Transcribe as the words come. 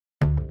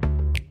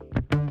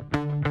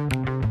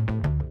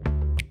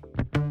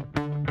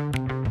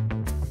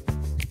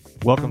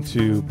Welcome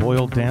to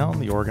Boiled Down,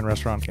 the Oregon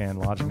Restaurant and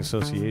Lodging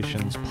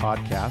Association's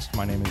podcast.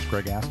 My name is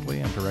Greg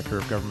Astley. I'm Director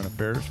of Government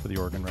Affairs for the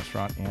Oregon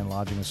Restaurant and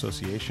Lodging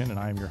Association, and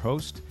I am your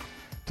host.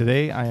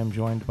 Today, I am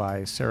joined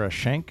by Sarah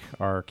Schenk,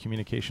 our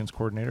Communications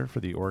Coordinator for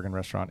the Oregon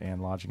Restaurant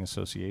and Lodging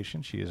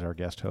Association. She is our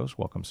guest host.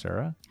 Welcome,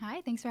 Sarah.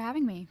 Hi, thanks for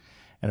having me.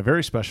 And a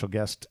very special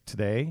guest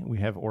today, we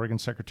have Oregon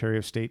Secretary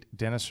of State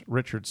Dennis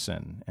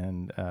Richardson.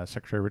 And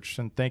Secretary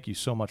Richardson, thank you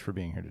so much for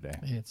being here today.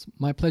 It's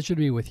my pleasure to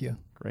be with you.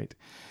 Great.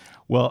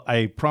 Well,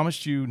 I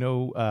promised you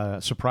no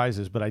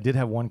surprises, but I did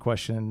have one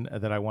question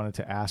that I wanted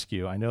to ask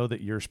you. I know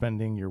that you're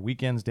spending your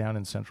weekends down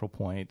in Central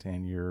Point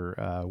and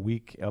your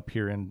week up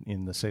here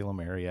in the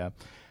Salem area.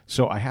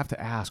 So I have to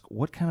ask,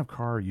 what kind of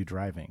car are you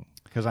driving?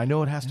 Because I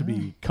know it has to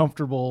be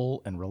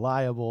comfortable and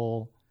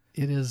reliable.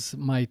 It is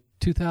my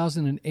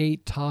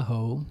 2008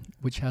 Tahoe,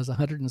 which has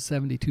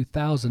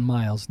 172,000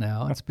 miles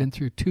now. It's been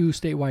through 2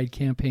 statewide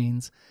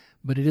campaigns,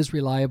 but it is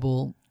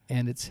reliable,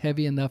 and it's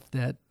heavy enough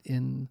that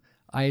in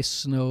ice,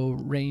 snow,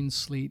 rain,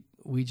 sleet,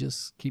 we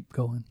just keep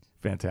going.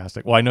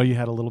 Fantastic. Well, I know you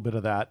had a little bit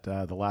of that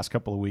the last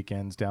couple of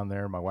weekends down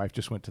there. My wife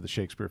just went to the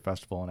Shakespeare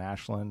Festival in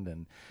Ashland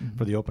and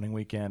for the opening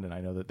weekend, and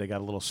I know that they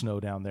got a little snow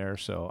down there.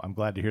 So I'm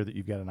glad to hear that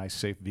you've got a nice,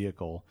 safe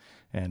vehicle,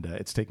 and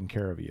it's taking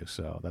care of you.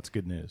 So that's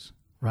good news.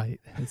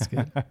 Right. That's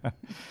good.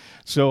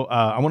 So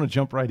I want to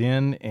jump right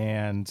in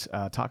and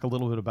talk a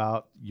little bit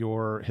about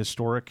your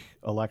historic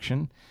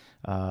election.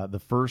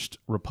 The first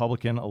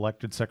Republican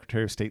elected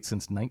Secretary of State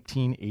since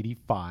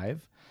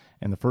 1985,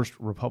 and the first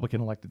Republican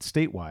elected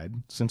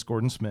statewide since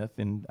Gordon Smith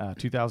in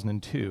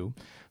 2002.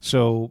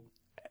 So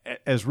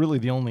as really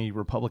the only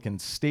Republican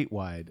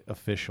statewide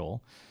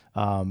official,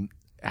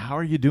 how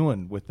are you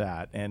doing with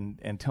that?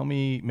 And tell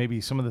me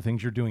maybe some of the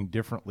things you're doing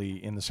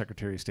differently in the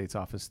Secretary of State's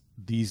office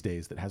these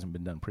days that hasn't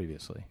been done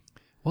previously.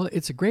 Well,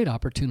 it's a great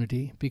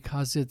opportunity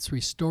because it's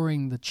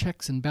restoring the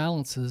checks and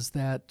balances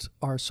that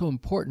are so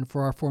important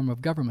for our form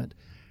of government.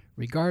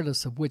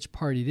 Regardless of which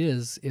party it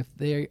is, if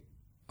they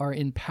are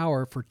in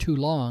power for too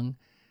long,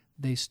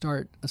 they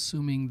start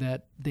assuming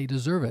that they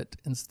deserve it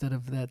instead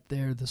of that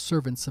they're the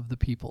servants of the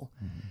people.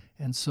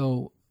 Mm-hmm. And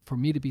so for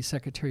me to be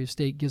Secretary of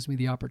State gives me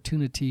the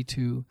opportunity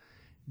to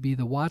be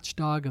the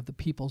watchdog of the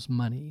people's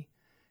money.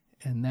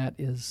 And that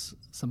is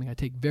something I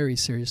take very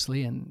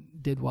seriously and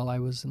did while I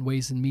was in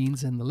Ways and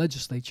Means and the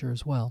legislature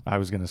as well. I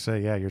was going to say,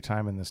 yeah, your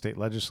time in the state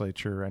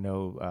legislature, I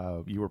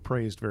know you were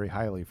praised very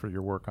highly for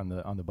your work on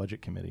the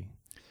budget committee.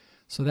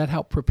 So that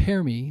helped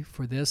prepare me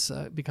for this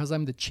because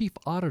I'm the chief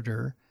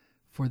auditor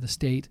for the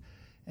state.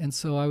 And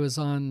so I was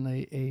on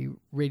a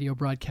radio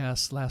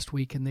broadcast last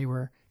week, and they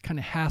were kind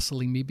of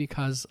hassling me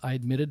because I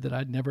admitted that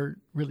I'd never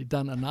really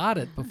done an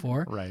audit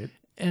before. Right.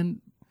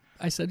 And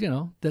I said,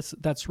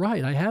 that's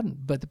right, I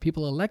hadn't. But the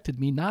people elected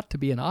me not to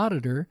be an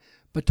auditor,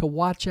 but to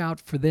watch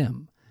out for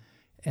them.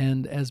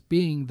 And as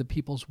being the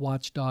people's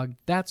watchdog,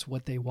 that's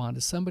what they want,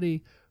 is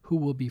somebody who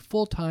will be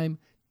full-time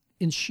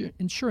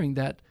ensuring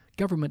that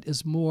government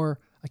is more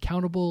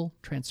accountable,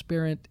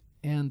 transparent,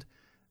 and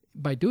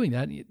by doing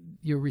that,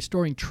 you're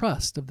restoring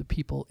trust of the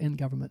people in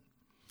government.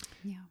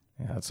 Yeah.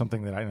 Yeah, that's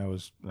something that I know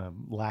is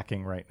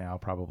lacking right now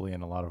probably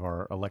in a lot of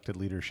our elected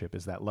leadership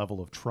is that level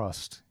of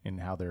trust in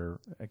how they're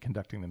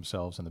conducting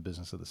themselves in the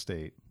business of the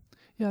state.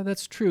 Yeah,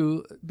 that's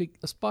true,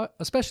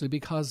 especially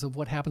because of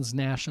what happens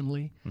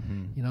nationally.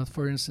 Mm-hmm.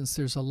 For instance,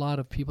 there's a lot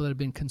of people that have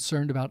been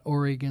concerned about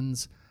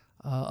Oregon's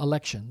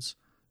elections,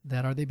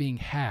 that are they being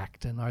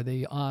hacked and are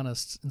they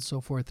honest and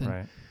so forth. And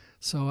right.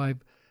 So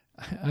I've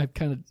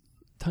kind of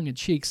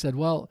tongue-in-cheek said,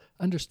 well,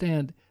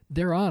 understand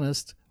they're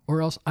honest,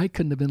 or else I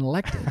couldn't have been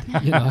elected.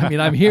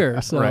 I'm here,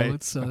 so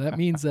right. So that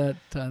means that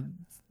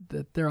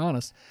they're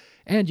honest,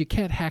 and you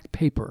can't hack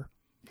paper.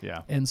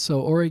 Yeah. And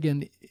so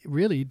Oregon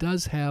really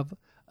does have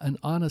an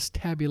honest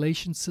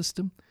tabulation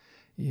system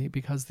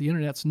because the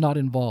internet's not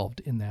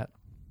involved in that.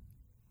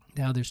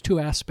 Now, there's 2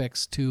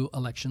 aspects to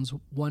elections.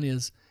 One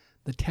is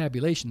the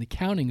tabulation, the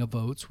counting of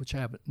votes, which I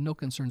have no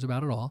concerns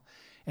about at all.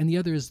 And the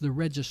other is the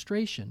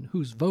registration,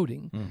 who's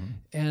voting. Mm-hmm.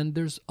 And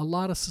there's a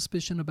lot of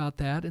suspicion about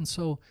that. And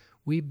so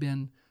we've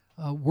been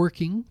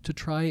working to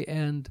try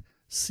and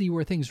see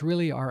where things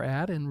really are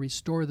at and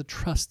restore the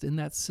trust in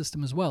that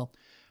system as well.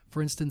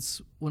 For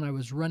instance, when I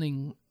was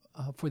running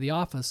for the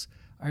office,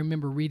 I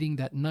remember reading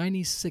that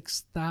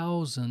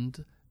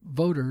 96,000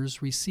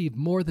 voters received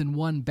more than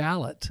one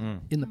ballot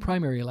in the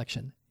primary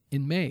election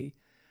in May.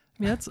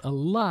 I mean, that's a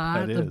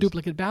lot of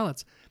duplicate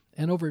ballots.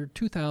 And over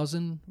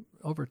 2,000,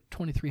 over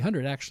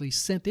 2,300 actually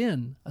sent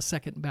in a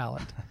second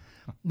ballot.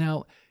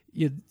 Now,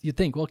 you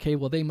think, okay,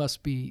 well, they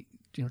must be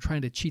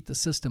trying to cheat the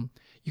system.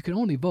 You can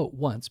only vote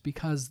once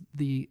because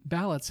the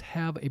ballots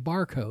have a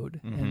barcode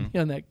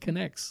and that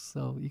connects.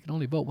 So you can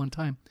only vote one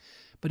time.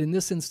 But in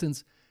this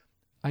instance,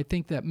 I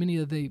think that many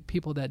of the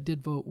people that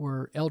did vote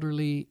were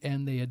elderly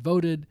and they had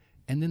voted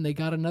and then they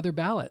got another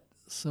ballot.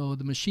 So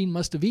the machine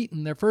must have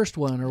eaten their first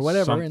one or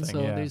whatever. And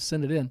so they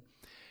send it in.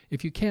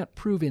 If you can't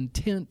prove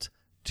intent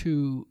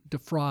to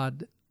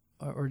defraud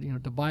or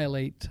to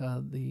violate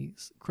the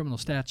criminal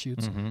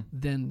statutes,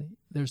 then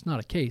there's not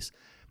a case.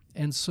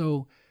 And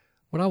so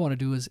what I want to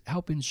do is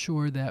help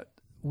ensure that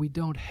we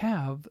don't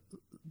have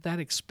that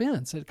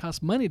expense. It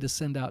costs money to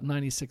send out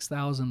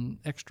 96,000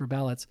 extra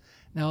ballots.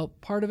 Now,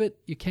 part of it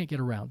you can't get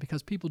around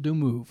because people do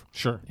move.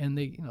 Sure. And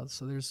they,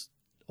 so there's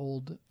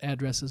old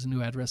addresses and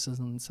new addresses,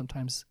 and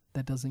sometimes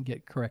that doesn't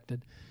get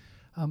corrected.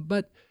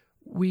 But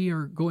we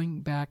are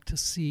going back to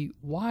see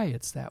why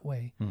it's that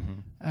way.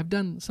 I've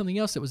done something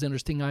else that was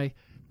interesting. I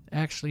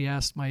actually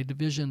asked my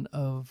division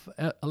of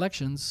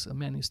elections, a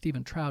man named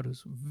Stephen Trout,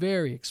 who's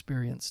very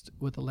experienced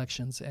with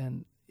elections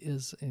and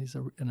is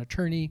an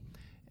attorney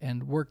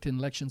and worked in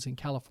elections in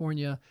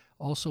California,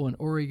 also in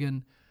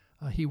Oregon.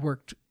 He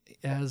worked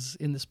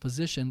in this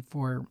position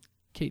for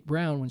Kate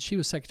Brown when she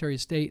was Secretary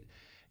of State,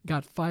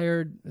 got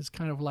fired. It's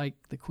kind of like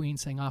the Queen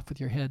saying, "Off with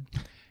your head,"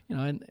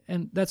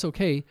 and that's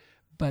okay.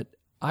 But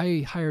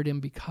I hired him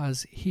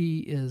because he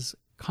is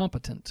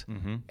competent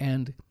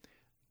and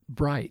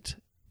bright,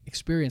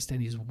 experienced,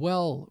 and he's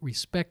well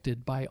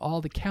respected by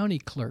all the county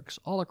clerks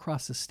all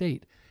across the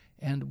state.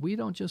 And we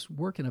don't just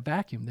work in a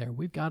vacuum there.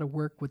 We've got to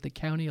work with the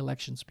county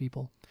elections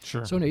people.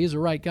 Sure. So anyway, he's the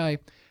right guy.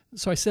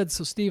 So I said,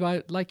 "So Steve,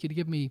 I'd like you to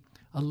give me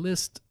a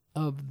list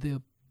of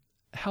the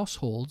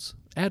households,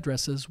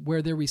 addresses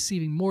where they're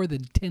receiving more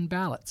than 10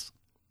 ballots."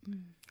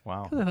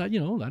 Wow. I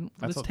thought,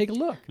 let's take a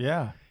look.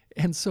 Yeah.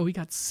 And so he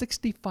got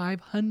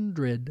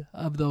 6,500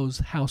 of those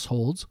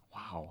households.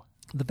 Wow.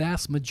 The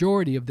vast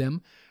majority of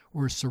them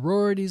were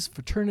sororities,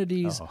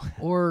 fraternities,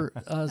 or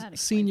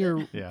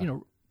senior,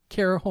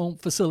 care home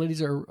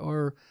facilities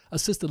or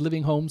assisted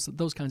living homes,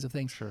 those kinds of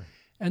things. Sure.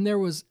 And there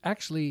was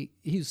actually,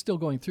 he's still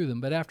going through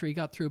them, but after he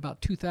got through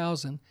about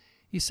 2,000,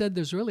 he said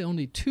there's really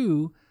only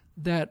 2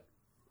 that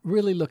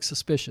really look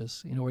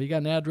suspicious, where you got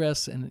an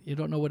address and you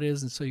don't know what it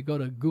is, and so you go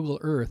to Google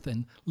Earth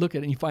and look at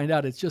it and you find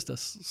out it's just a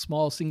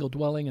small single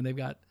dwelling and they've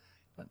got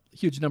a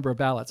huge number of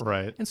ballots.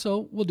 Right. And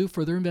so we'll do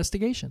further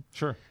investigation.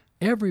 Sure.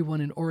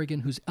 Everyone in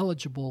Oregon who's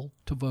eligible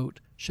to vote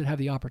should have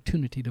the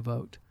opportunity to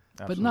vote,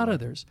 Absolutely. but not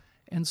others.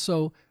 And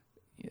so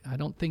I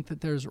don't think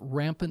that there's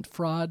rampant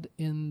fraud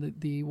in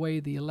the way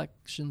the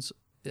elections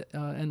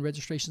and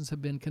registrations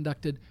have been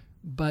conducted,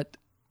 but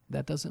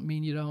that doesn't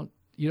mean you don't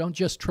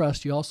just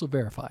trust, you also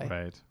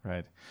verify.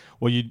 Right.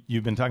 Well,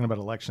 you've been talking about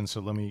elections, so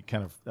let me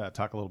kind of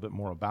talk a little bit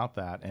more about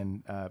that.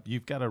 And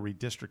you've got a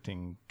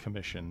redistricting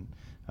commission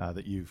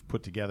that you've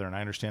put together, and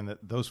I understand that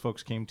those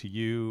folks came to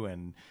you,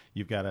 and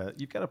you've got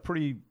a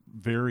pretty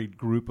varied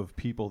group of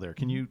people there.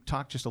 Can you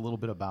talk just a little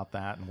bit about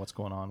that and what's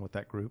going on with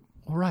that group?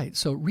 All right.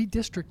 So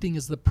redistricting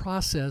is the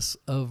process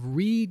of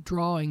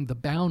redrawing the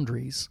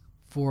boundaries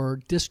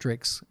for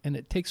districts, and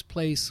it takes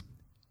place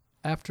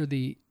after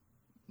the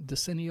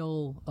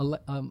decennial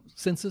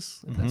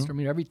census. That's,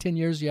 every 10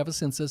 years you have a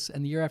census,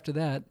 and the year after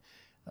that,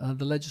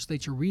 the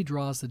legislature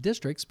redraws the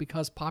districts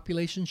because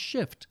populations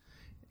shift.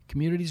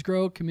 Communities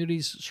grow,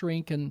 communities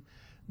shrink, and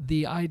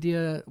the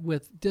idea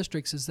with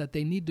districts is that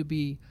they need to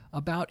be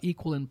about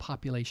equal in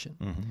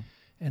population.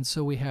 And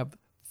so we have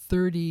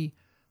 30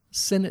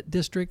 Senate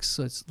districts,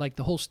 so it's like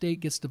the whole state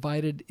gets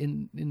divided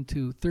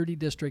into 30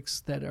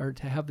 districts that are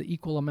to have the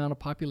equal amount of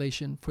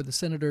population for the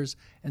senators,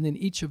 and then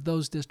each of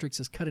those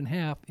districts is cut in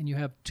half, and you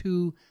have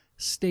 2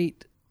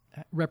 state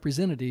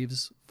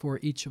representatives for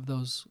each of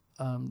those,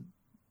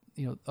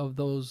 of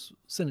those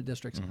Senate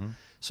districts.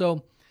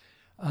 So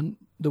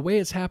the way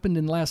it's happened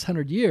in the last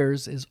 100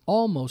 years is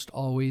almost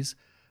always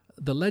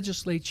the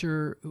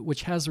legislature,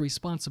 which has the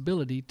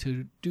responsibility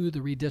to do the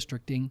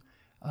redistricting,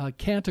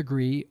 can't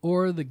agree,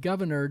 or the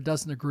governor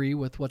doesn't agree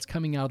with what's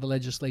coming out of the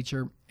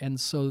legislature, and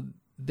so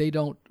they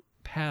don't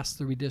pass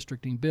the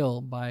redistricting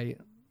bill by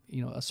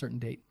a certain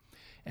date.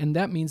 And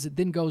that means it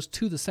then goes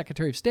to the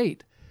Secretary of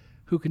State,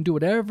 who can do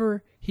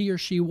whatever he or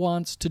she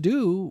wants to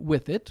do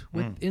with it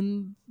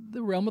within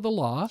the realm of the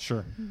law.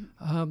 Sure.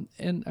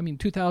 And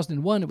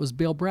 2001, it was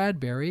Bill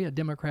Bradbury, a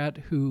Democrat,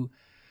 who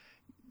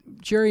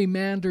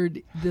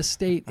gerrymandered this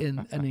state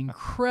in an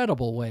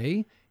incredible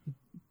way.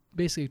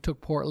 Basically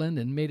took Portland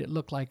and made it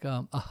look like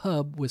a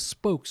hub with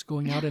spokes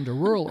going out into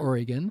rural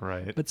Oregon,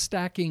 right, but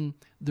stacking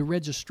the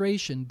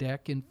registration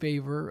deck in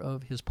favor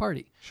of his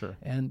party. Sure.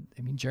 And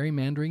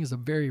gerrymandering is a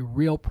very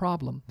real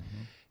problem.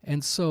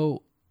 And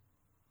so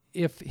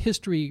if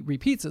history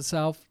repeats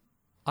itself,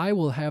 I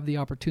will have the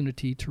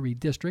opportunity to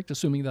redistrict,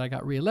 assuming that I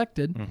got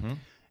reelected.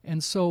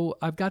 And so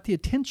I've got the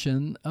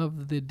attention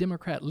of the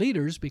Democrat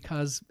leaders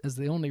because as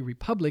the only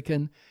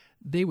Republican,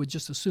 they would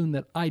just assume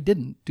that I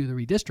didn't do the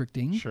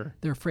redistricting. Sure.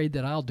 They're afraid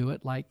that I'll do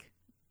it like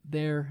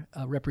their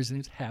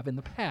representatives have in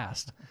the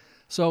past.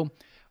 So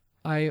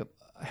I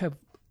have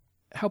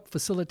helped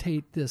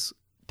facilitate this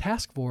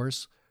task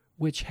force,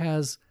 which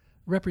has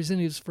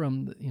representatives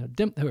from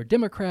who are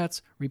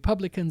Democrats,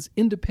 Republicans,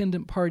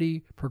 Independent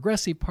Party,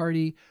 Progressive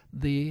Party,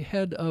 the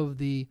head of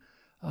the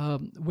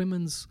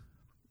Women's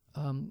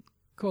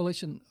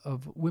Coalition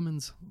of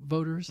Women's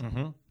Voters.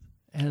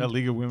 And the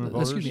League of Women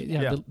Voters. Excuse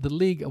me, the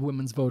League of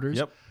Women's Voters.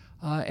 Yep.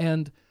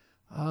 And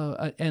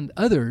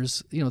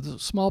others, the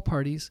small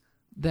parties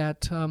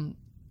that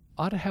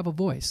ought to have a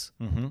voice.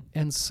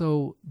 And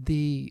so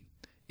the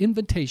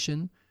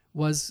invitation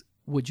was,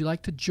 would you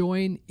like to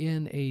join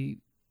in a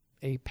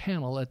a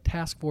panel, a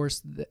task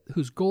force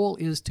whose goal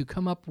is to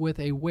come up with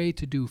a way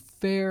to do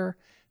fair,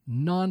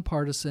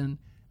 nonpartisan,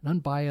 and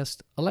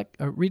unbiased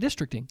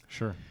redistricting.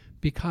 Sure.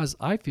 Because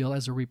I feel,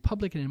 as a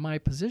Republican in my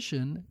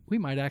position, we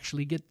might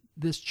actually get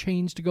this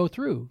change to go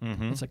through.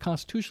 It's a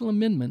constitutional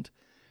amendment,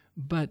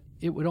 but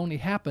it would only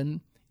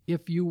happen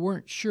if you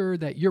weren't sure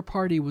that your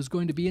party was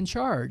going to be in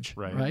charge,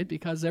 right?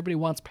 Because everybody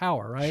wants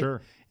power, right?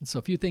 Sure. And so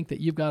if you think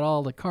that you've got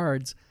all the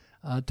cards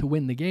to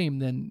win the game,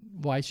 then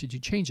why should you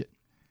change it?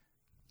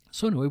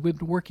 So anyway, we've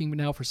been working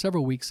now for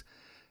several weeks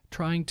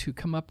trying to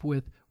come up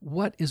with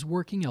what is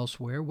working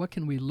elsewhere, what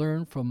can we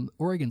learn from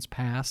Oregon's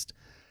past,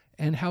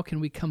 and how can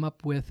we come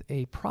up with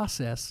a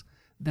process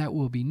that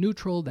will be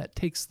neutral, that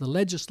takes the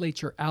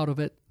legislature out of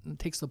it, and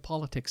takes the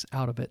politics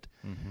out of it.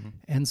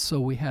 And so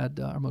we had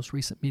our most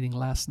recent meeting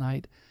last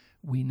night.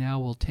 We now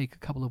will take a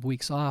couple of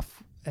weeks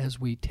off as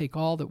we take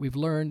all that we've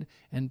learned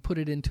and put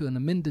it into an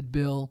amended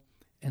bill,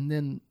 and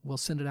then we'll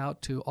send it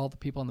out to all the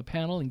people on the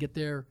panel and get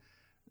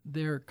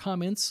their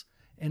comments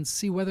and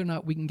see whether or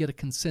not we can get a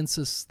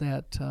consensus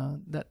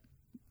that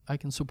I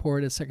can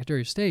support as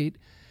Secretary of State.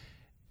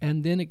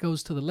 And then it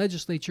goes to the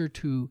legislature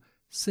to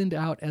send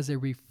out as a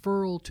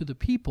referral to the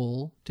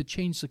people to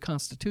change the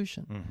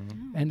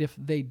Constitution. And if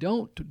they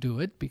don't do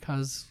it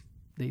because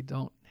they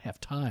don't have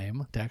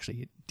time to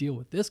actually deal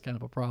with this kind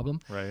of a problem,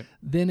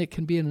 then it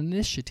can be an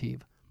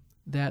initiative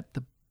that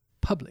the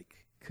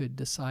public could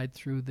decide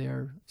through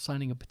their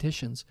signing of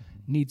petitions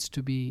needs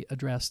to be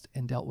addressed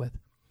and dealt with.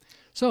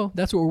 So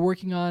that's what we're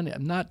working on.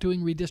 I'm not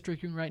doing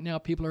redistricting right now.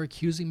 People are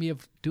accusing me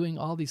of doing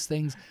all these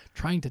things,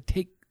 trying to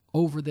take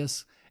over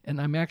this, and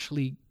I'm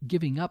actually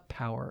giving up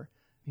power.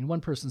 I mean,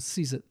 one person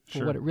sees it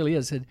for what it really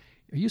is. Said,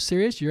 "Are you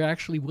serious? You're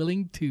actually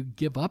willing to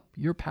give up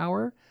your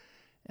power?"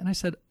 And I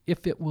said,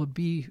 if it will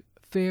be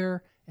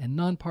fair and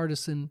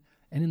nonpartisan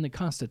and in the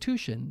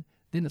Constitution,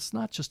 then it's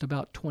not just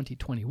about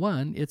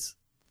 2021, it's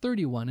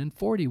 31 and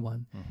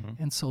 41.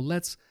 And so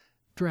let's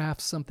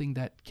draft something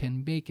that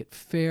can make it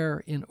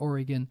fair in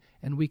Oregon,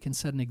 and we can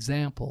set an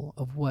example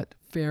of what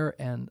fair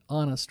and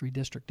honest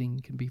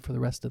redistricting can be for the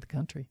rest of the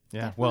country.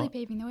 Yeah, Definitely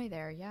paving the way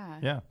there, yeah.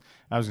 Yeah,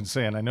 I was going to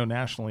say, and I know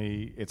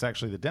nationally it's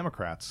actually the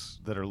Democrats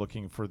that are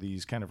looking for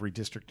these kind of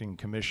redistricting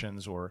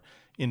commissions or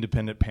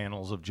independent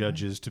panels of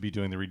judges to be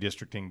doing the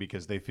redistricting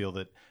because they feel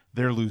that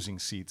they're losing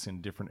seats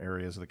in different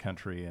areas of the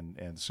country.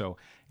 And so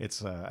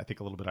it's, I think,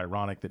 a little bit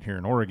ironic that here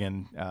in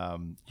Oregon,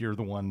 you're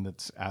the one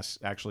that's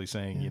actually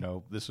saying, you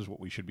know, this is what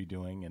we should be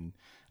doing. And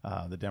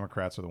the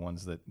Democrats are the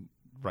ones that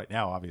right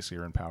now obviously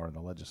are in power in the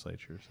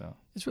legislature. So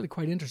it's really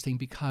quite interesting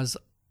because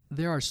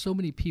there are so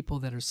many people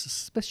that are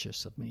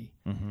suspicious of me.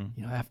 You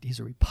know, after he's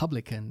a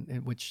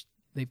Republican, which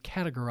they've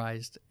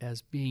categorized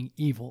as being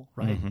evil,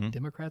 right?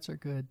 Democrats are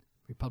good,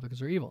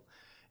 Republicans are evil.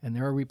 And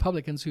there are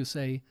Republicans who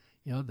say,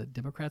 you know, the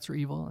Democrats are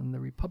evil and the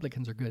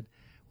Republicans are good.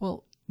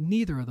 Well,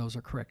 neither of those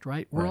are correct,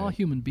 right? We're all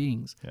human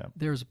beings.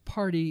 There's a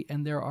party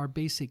and there are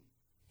basic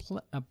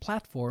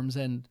platforms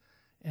and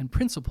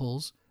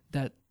principles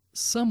that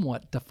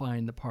somewhat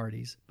define the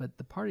parties, but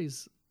the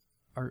parties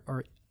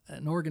are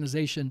an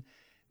organization,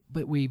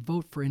 but we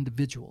vote for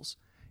individuals.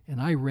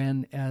 And I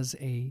ran as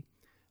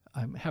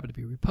I'm happy to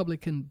be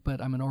Republican,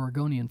 but I'm an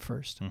Oregonian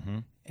first.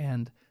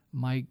 And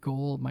my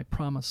goal, my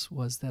promise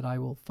was that I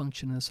will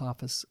function in this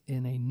office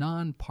in a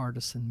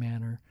nonpartisan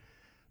manner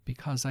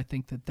because I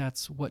think that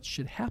that's what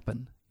should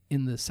happen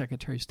in the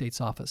Secretary of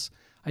State's office.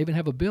 I even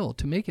have a bill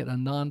to make it a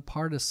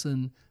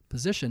nonpartisan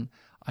position.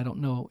 I don't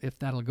know if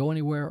that'll go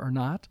anywhere or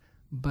not,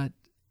 but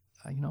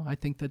you know, I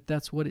think that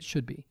that's what it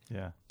should be.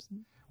 Yeah.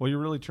 Well, you're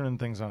really turning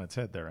things on its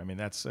head there. I mean,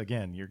 that's,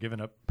 again, you're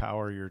giving up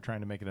power. You're trying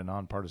to make it a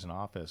nonpartisan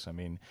office. I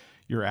mean,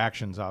 your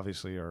actions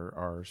obviously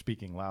are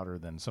speaking louder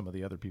than some of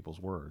the other people's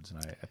words, and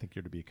I think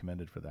you're to be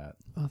commended for that.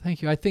 Well,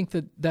 thank you. I think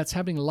that that's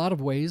happening in a lot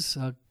of ways.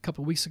 A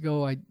couple of weeks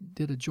ago, I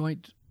did a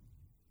joint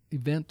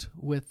event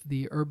with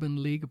the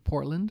Urban League of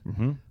Portland,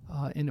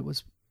 and it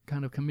was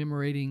kind of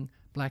commemorating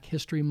Black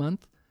History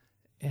Month,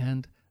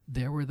 and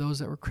there were those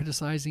that were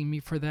criticizing me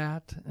for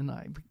that, and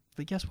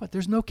but guess what?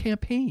 There's no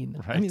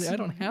campaign. Right. I mean, I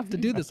don't have to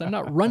do this. I'm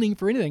not running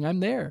for anything. I'm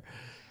there.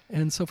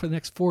 And so for the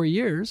next 4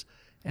 years,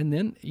 and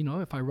then, you know,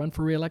 if I run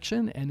for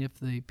re-election and if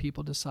the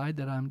people decide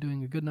that I'm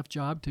doing a good enough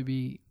job to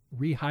be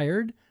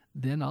rehired,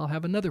 then I'll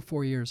have another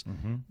 4 years.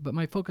 But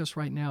my focus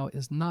right now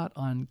is not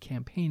on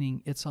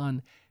campaigning. It's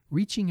on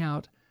reaching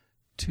out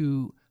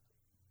to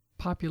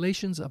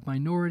populations of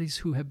minorities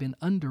who have been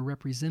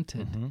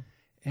underrepresented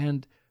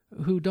and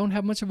who don't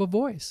have much of a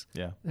voice.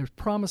 There's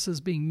promises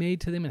being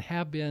made to them and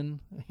have been,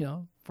 you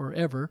know,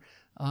 forever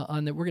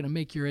on that we're going to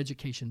make your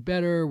education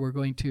better. We're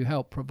going to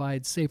help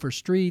provide safer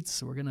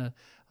streets. We're going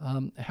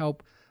to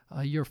help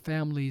your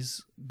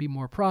families be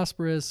more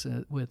prosperous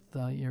with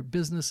your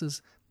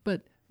businesses.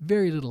 But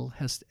very little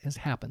has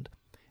happened.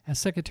 As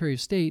Secretary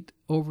of State,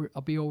 I'm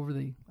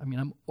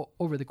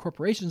over the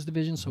corporations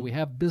division, so we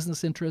have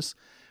business interests,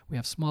 we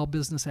have small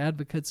business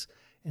advocates,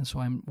 and so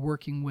I'm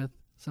working with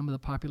some of the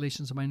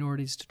populations of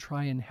minorities to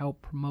try and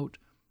help promote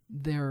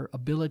their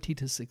ability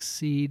to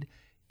succeed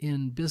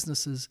in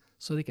businesses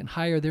so they can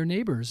hire their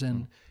neighbors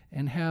and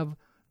have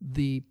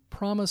the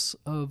promise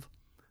of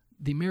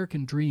the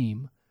American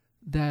dream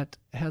that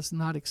has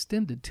not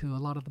extended to a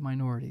lot of the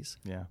minorities.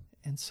 Yeah.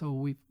 And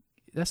so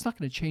that's not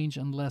going to change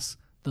unless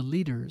the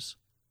leaders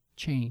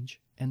change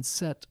and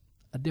set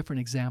a different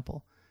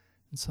example.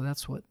 And so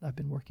that's what I've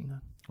been working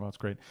on. Well, that's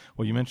great.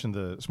 Well, you mentioned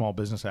the small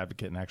business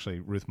advocate, and actually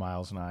Ruth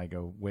Miles and I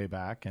go way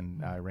back,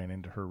 and I ran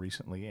into her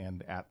recently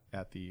and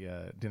at the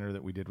dinner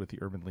that we did with the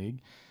Urban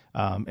League.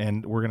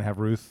 And we're going to have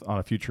Ruth on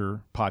a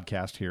future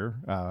podcast here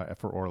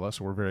for Orla,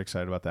 so we're very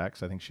excited about that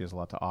because I think she has a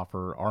lot to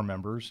offer our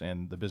members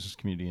and the business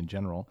community in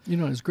general.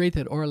 It's great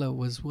that Orla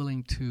was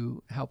willing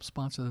to help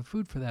sponsor the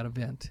food for that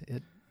event.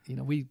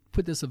 We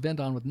put this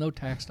event on with no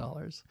tax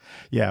dollars.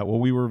 Yeah, well,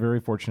 we were very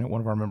fortunate. One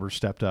of our members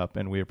stepped up,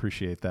 and we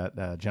appreciate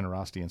that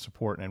generosity and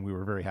support, and we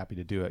were very happy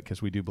to do it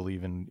because we do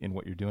believe in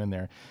what you're doing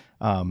there.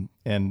 And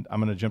I'm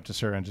going to jump to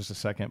Sarah in just a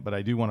second, but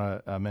I do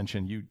want to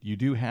mention you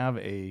do have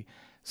a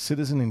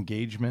Citizen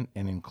Engagement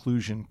and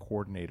Inclusion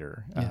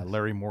Coordinator. Yes.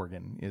 Larry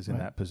Morgan is in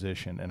that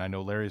position, and I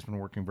know Larry's been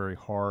working very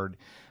hard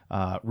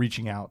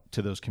reaching out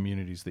to those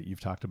communities that you've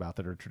talked about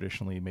that are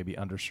traditionally maybe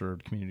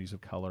underserved communities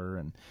of color.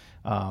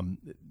 And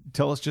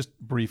tell us just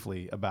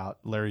briefly about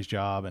Larry's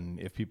job,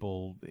 and if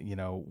people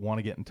want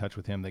to get in touch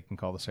with him, they can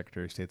call the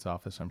Secretary of State's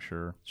office, I'm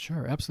sure.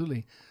 Sure,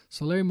 absolutely.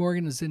 So Larry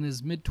Morgan is in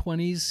his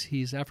mid-20s.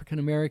 He's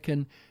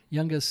African-American,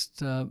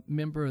 youngest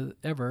member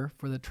ever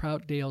for the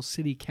Troutdale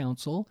City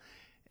Council.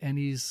 And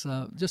he's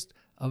just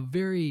a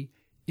very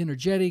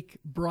energetic,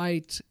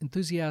 bright,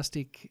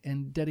 enthusiastic,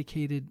 and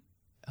dedicated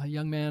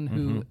young man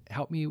who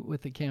helped me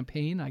with the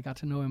campaign. I got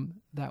to know him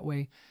that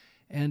way.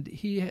 And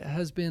he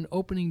has been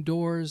opening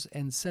doors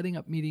and setting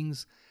up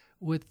meetings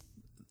with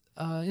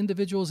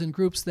individuals and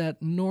groups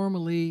that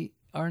normally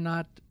are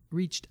not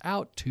reached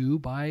out to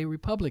by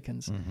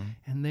Republicans.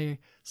 And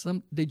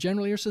they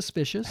generally are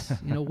suspicious.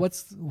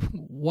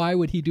 Why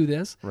would he do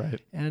this? Right.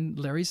 And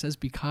Larry says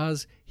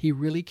because he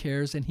really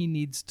cares and he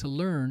needs to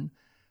learn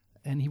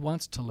and he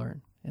wants to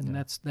learn. And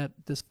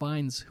that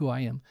defines who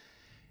I am.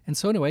 And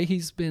so anyway,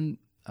 he's been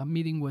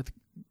meeting with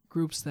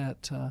groups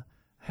that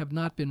have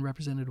not been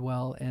represented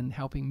well and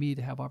helping me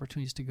to have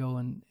opportunities to go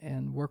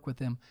and work with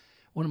them.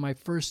 One of my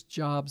first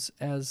jobs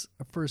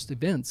first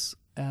events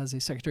as a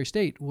Secretary of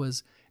State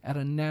was at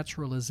a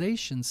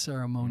naturalization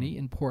ceremony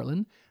in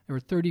Portland. There were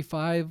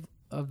 35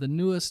 of the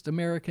newest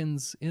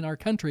Americans in our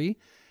country,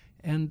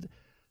 and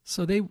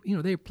so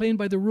they're playing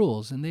by the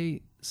rules and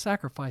they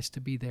sacrificed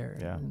to be there.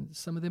 Yeah. And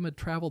some of them had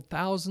traveled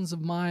thousands of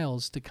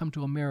miles to come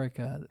to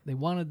America. They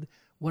wanted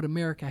what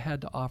America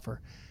had to offer,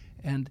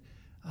 and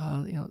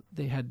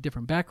they had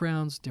different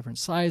backgrounds, different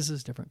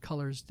sizes, different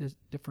colors,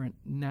 different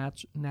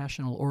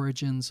national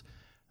origins.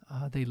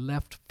 They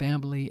left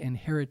family and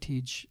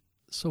heritage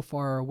so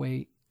far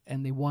away,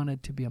 and they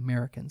wanted to be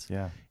Americans.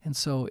 Yeah. And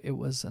so it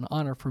was an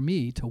honor for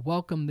me to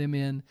welcome them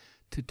in,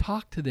 to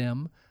talk to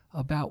them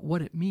about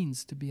what it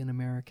means to be an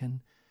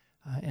American,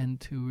 and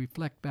to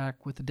reflect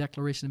back with the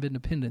Declaration of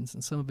Independence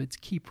and some of its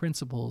key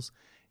principles,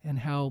 and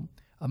how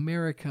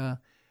America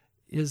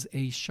is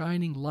a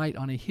shining light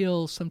on a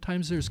hill.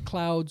 Sometimes there's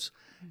clouds,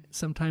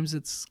 sometimes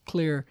it's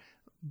clear,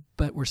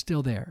 but we're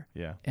still there.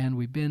 Yeah. And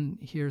we've been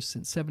here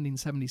since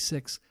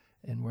 1776,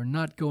 and we're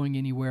not going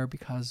anywhere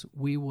because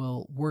we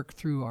will work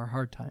through our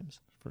hard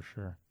times. For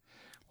sure.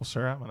 Well,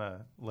 Sarah, I'm going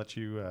to let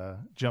you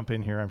jump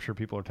in here. I'm sure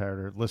people are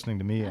tired of listening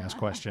to me ask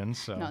questions.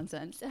 So.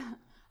 Nonsense.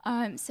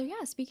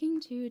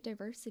 Speaking to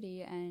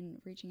diversity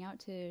and reaching out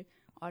to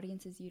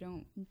audiences you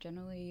don't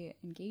generally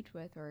engage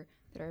with or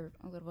that are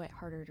a little bit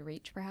harder to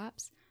reach,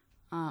 perhaps.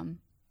 I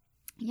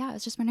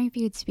was just wondering if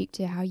you could speak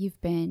to how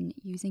you've been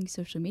using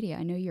social media.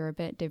 I know you're a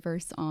bit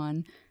diverse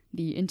on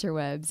the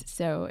interwebs,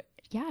 so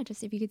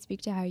just if you could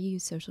speak to how you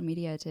use social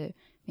media to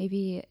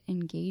maybe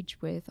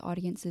engage with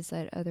audiences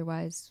that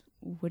otherwise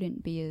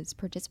wouldn't be as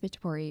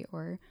participatory,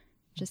 or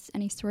just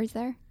any stories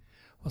there?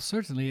 Well,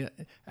 certainly.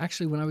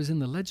 Actually, when I was in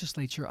the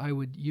legislature, I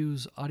would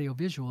use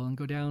audiovisual and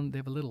go down. They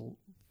have a little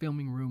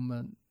filming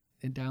room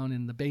down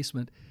in the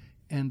basement,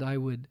 and I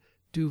would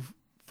do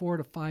 4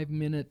 to 5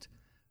 minute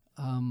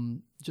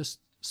just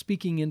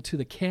speaking into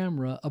the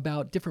camera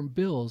about different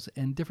bills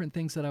and different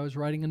things that I was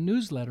writing a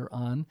newsletter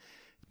on,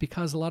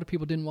 because a lot of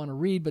people didn't want to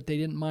read, but they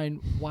didn't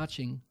mind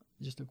watching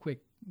just a quick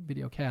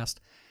video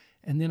cast.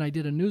 And then I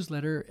did a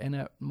newsletter, and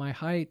at my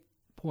high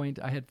point,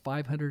 I had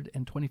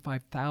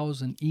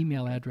 525,000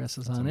 email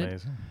addresses on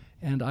it.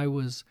 And I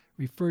was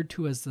referred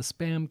to as the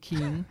spam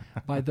king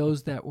by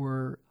those that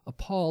were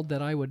appalled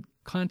that I would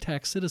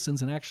contact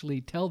citizens and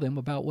actually tell them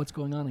about what's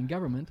going on in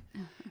government.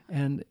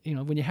 And,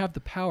 when you have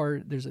the power,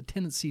 there's a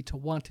tendency to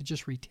want to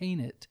just retain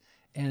it,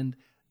 and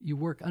you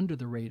work under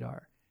the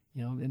radar.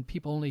 And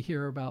people only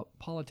hear about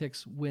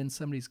politics when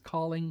somebody's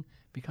calling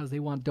because they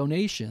want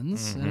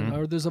donations,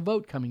 or there's a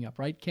vote coming up,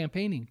 right?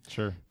 Campaigning.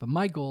 Sure. But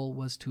my goal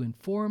was to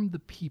inform the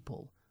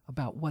people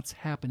about what's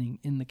happening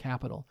in the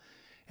Capitol.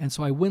 And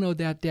so I winnowed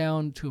that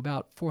down to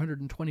about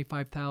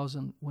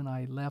 425,000 when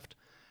I left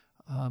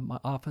my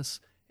office.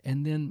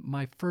 And then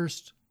my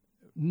first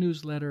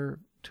newsletter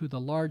to the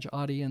large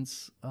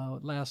audience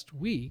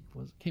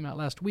came out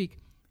last week,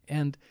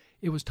 and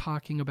it was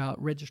talking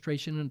about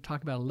registration and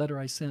talking about a letter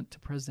I sent to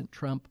President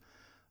Trump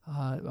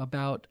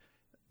about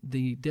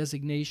the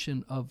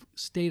designation of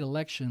state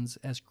elections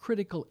as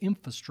critical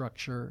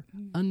infrastructure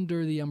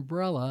under the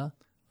umbrella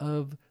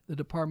of the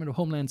Department of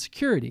Homeland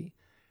Security,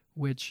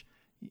 which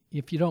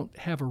if you don't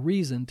have a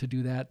reason to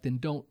do that, then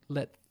don't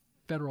let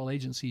federal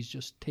agencies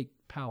just take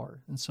power.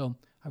 And so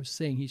I was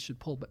saying he should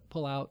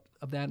pull out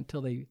of that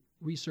until they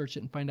research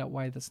it and find out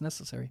why that's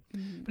necessary.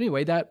 But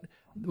anyway, that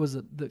was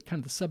the kind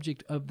of the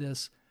subject of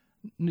this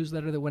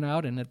newsletter that went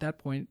out. And at that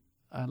point,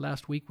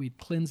 last week, we'd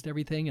cleansed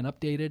everything and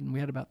updated, and we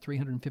had about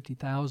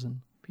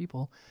 350,000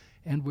 people.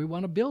 And we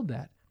want to build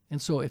that.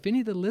 And so if any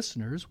of the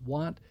listeners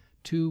want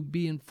to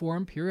be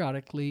informed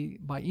periodically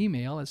by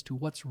email as to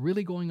what's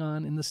really going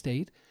on in the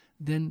state,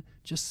 then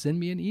just send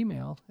me an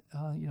email,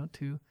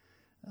 to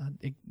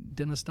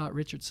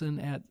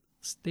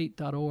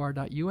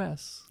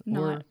dennis.richardson@state.or.us.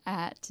 Not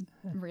at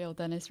real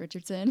Dennis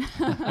Richardson.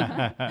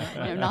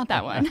 No, not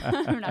that one.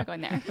 I'm not going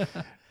there.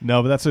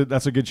 No, but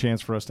that's a good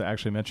chance for us to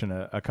actually mention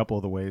a couple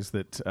of the ways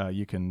that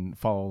you can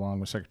follow along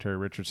with Secretary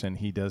Richardson.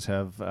 He does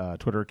have a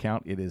Twitter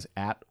account. It is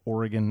at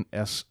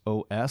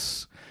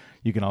OregonSOS.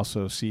 You can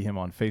also see him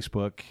on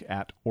Facebook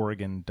at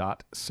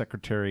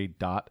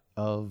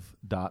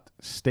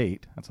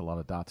Oregon.secretary.of.state. That's a lot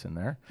of dots in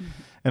there.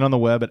 And on the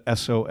web at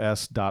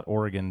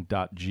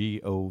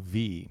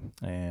sos.oregon.gov.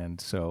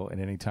 And so at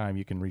any time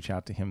you can reach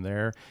out to him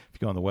there. If you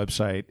go on the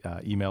website,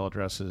 email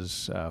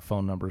addresses,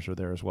 phone numbers are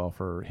there as well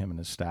for him and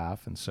his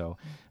staff. And so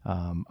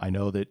I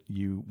know that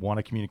you want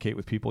to communicate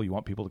with people. You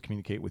want people to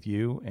communicate with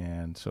you.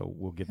 And so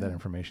we'll get that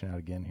information out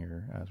again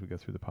here as we go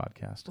through the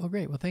podcast. Well,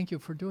 great. Well, thank you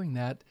for doing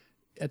that.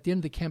 At the end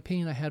of the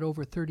campaign, I had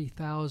over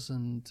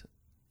 30,000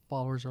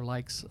 followers or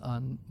likes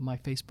on my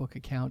Facebook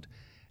account,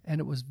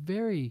 and it was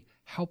very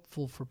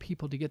helpful for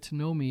people to get to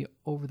know me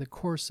over the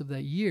course of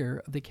that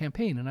year of the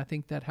campaign, and I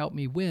think that helped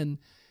me win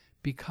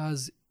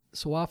because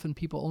so often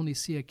people only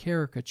see a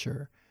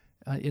caricature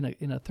in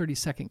a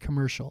 30-second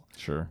commercial,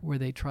 Sure, where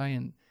they try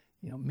and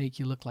make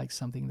you look like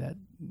something that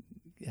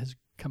has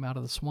come out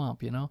of the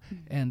swamp,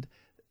 and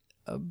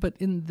but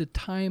in the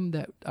time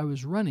that I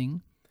was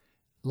running,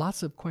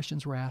 lots of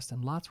questions were asked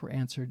and lots were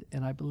answered,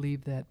 and I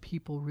believe that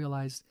people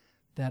realized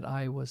that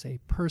I was a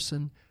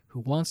person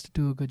who wants to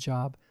do a good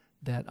job,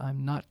 that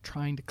I'm not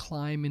trying to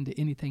climb into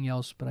anything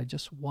else, but I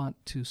just want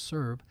to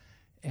serve,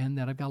 and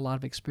that I've got a lot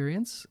of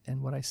experience,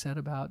 and what I said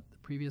about the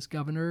previous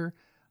governor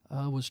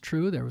was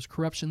true. There was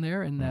corruption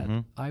there, and that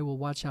I will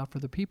watch out for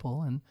the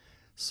people. And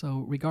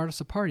so regardless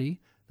of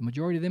party, the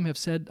majority of them have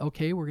said,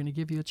 okay, we're going to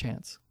give you a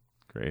chance.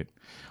 Great.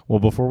 Well,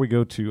 before we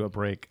go to a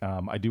break,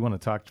 I do want to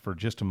talk for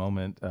just a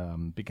moment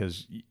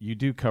because you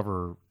do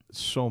cover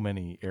so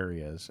many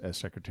areas as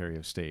Secretary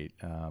of State.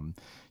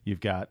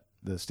 You've got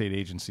the state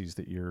agencies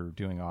that you're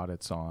doing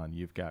audits on.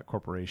 You've got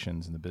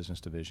corporations in the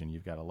business division.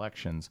 You've got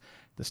elections,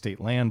 the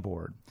state land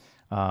board.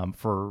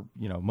 For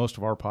most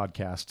of our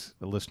podcast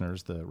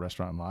listeners, the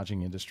restaurant and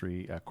lodging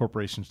industry,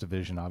 corporations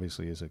division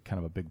obviously is a kind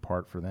of a big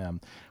part for them.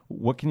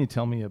 What can you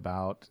tell me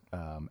about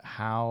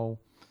how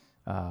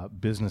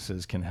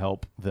businesses can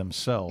help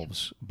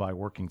themselves by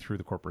working through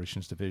the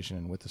corporations division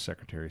and with the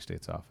Secretary of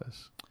State's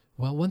office?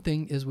 Well, one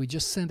thing is we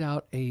just sent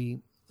out a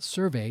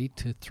survey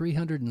to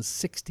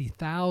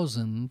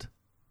 360,000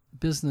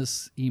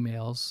 business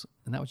emails,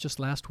 and that was just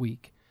last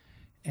week.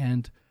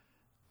 And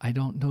I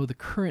don't know the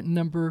current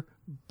number,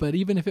 but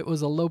even if it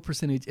was a low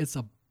percentage, it's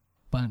a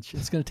bunch.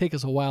 It's going to take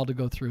us a while to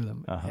go through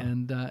them.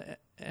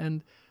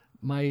 And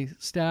my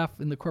staff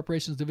in the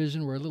corporations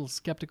division were a little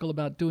skeptical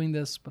about doing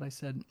this, but I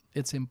said,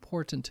 it's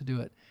important to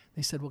do it.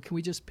 They said, well, can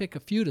we just pick a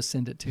few to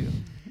send it to?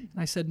 And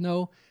I said,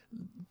 no,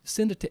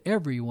 send it to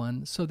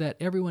everyone so that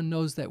everyone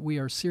knows that we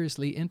are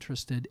seriously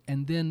interested,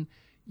 and then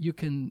you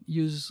can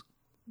use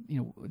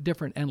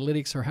different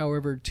analytics or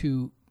however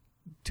to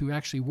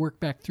actually work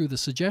back through the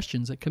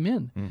suggestions that come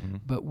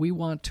in. But we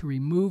want to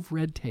remove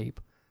red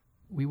tape.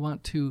 We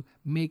want to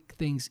make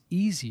things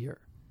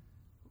easier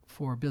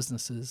for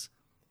businesses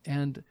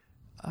and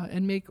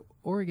make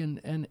Oregon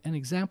an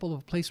example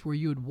of a place where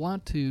you would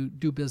want to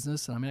do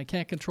business. I mean, I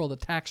can't control the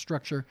tax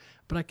structure,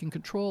 but I can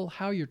control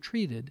how you're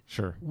treated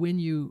when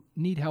you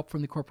need help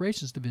from the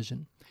corporations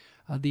division.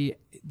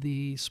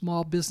 The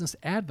small business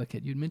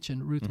advocate, you'd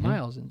mentioned Ruth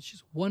Miles, and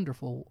she's a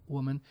wonderful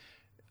woman.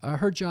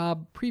 Her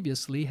job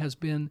previously has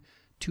been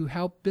to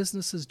help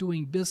businesses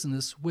doing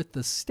business with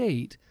the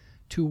state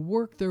to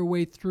work their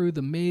way through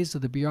the maze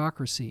of the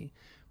bureaucracy.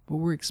 But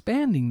we're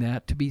expanding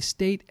that to be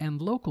state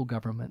and local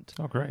government.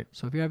 Oh, great.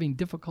 So if you're having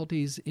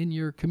difficulties in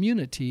your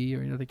community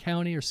or the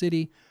county or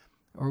city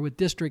or with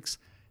districts,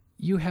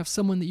 you have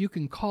someone that you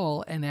can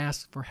call and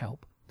ask for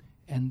help.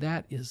 And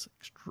that is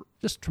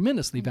just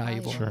tremendously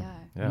valuable. Sure.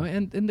 Yeah.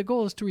 And the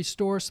goal is to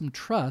restore some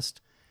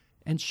trust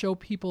and show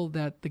people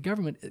that the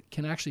government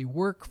can actually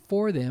work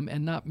for them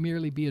and not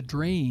merely be a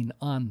drain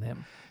on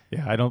them.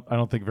 Yeah, I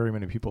don't think very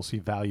many people see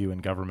value in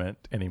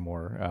government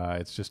anymore.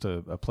 It's just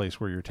a place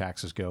where your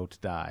taxes go to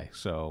die.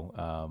 So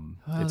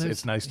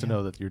it's nice to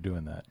know that you're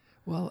doing that.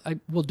 Well,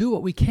 we'll do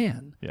what we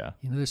can. Yeah.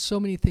 There's so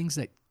many things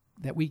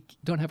that we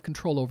don't have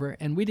control over,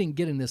 and we didn't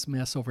get in this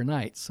mess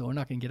overnight, so we're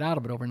not going to get out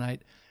of it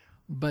overnight.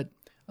 But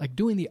like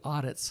doing the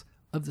audits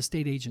of the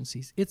state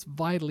agencies, it's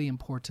vitally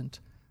important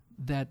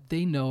that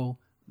they know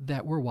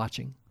that we're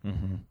watching.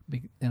 Mm-hmm.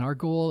 And our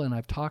goal, and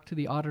I've talked to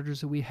the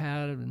auditors that we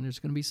had, and there's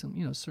going to be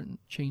some, certain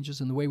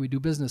changes in the way we do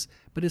business,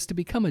 but it's to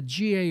become a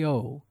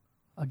GAO,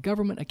 a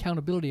Government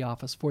Accountability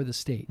Office for the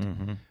state,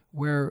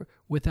 where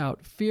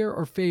without fear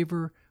or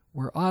favor,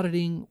 we're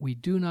auditing. We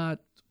do not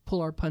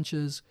pull our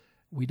punches.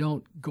 We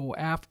don't go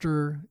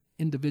after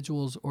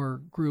individuals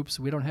or groups.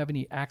 We don't have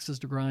any axes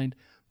to grind.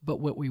 But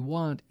what we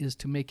want is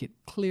to make it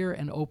clear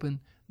and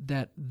open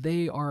that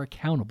they are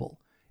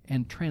accountable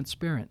and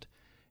transparent.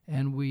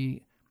 And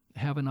we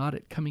have an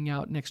audit coming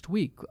out next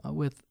week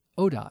with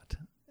ODOT,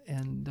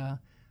 and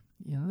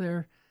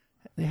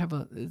they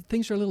have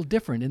things are a little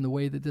different in the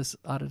way that this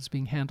audit is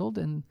being handled.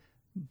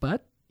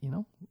 But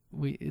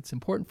it's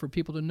important for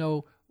people to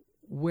know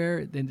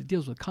where. Then it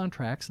deals with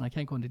contracts, and I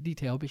can't go into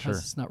detail because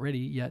it's not ready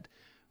yet.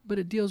 But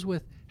it deals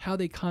with how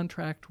they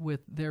contract with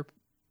their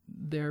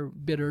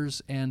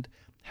bidders and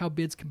how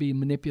bids can be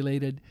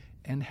manipulated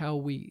and how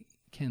we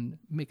can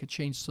make a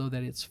change so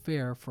that it's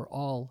fair for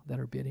all that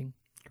are bidding.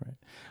 Great.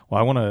 Well,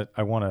 I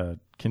want to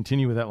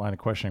continue with that line of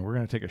questioning. We're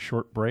going to take a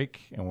short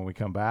break, and when we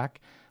come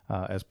back,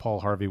 as Paul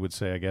Harvey would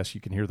say, I guess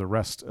you can hear the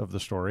rest of the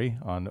story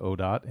on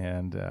ODOT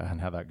and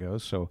how that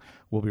goes. So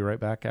we'll be right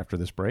back after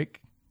this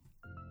break.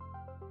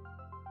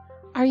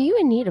 Are you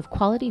in need of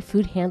quality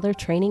food handler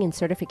training and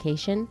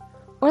certification?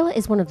 Orla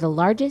is one of the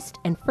largest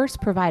and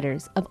first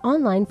providers of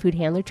online food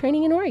handler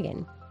training in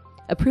Oregon.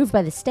 Approved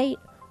by the state,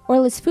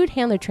 Orla's food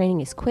handler training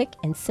is quick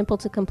and simple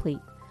to complete,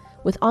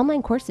 with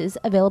online courses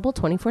available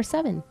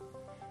 24/7.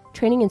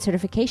 Training and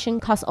certification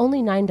costs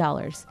only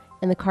 $9,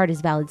 and the card is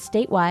valid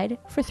statewide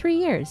for 3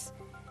 years.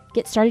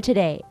 Get started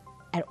today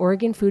at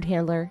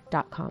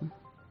OregonFoodHandler.com.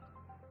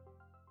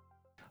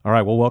 All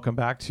right, well, welcome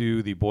back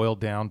to the Boiled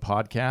Down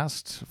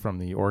podcast from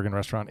the Oregon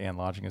Restaurant and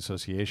Lodging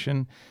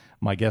Association.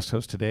 My guest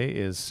host today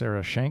is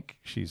Sarah Schenk.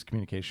 She's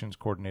Communications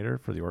Coordinator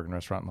for the Oregon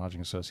Restaurant and Lodging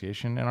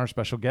Association. And our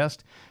special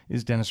guest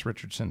is Dennis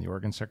Richardson, the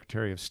Oregon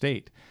Secretary of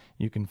State.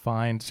 You can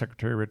find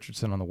Secretary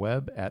Richardson on the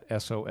web at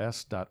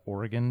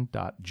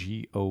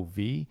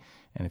sos.oregon.gov.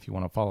 And if you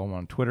want to follow him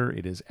on Twitter,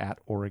 it is at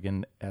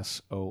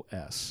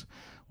OregonSOS.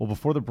 Well,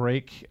 before the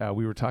break,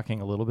 we were talking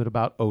a little bit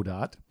about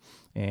ODOT.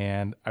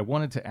 And I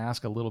wanted to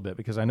ask a little bit,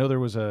 because I know there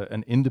was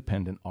an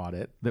independent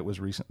audit that was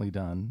recently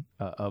done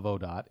of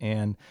ODOT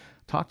and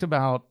talked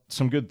about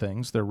some good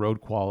things, their road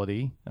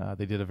quality.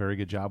 They did a very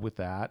good job with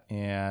that.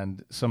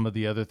 And some of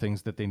the other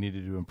things that they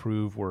needed to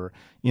improve were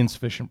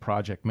insufficient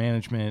project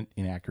management,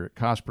 inaccurate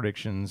cost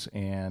predictions,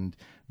 and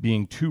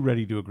being too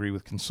ready to agree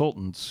with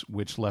consultants,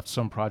 which left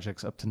some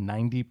projects up to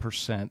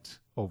 90%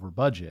 over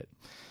budget.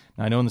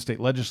 Now, I know in the state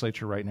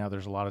legislature right now,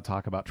 there's a lot of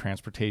talk about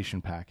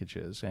transportation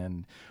packages,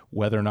 and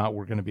whether or not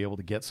we're going to be able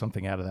to get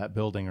something out of that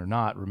building or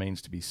not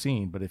remains to be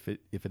seen. But if it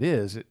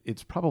is,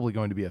 it's probably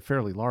going to be a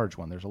fairly large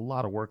one. There's a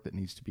lot of work that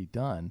needs to be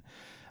done.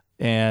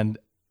 And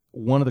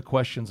one of the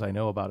questions I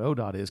know about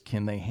ODOT is,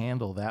 can they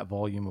handle that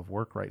volume of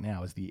work right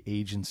now? Is the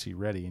agency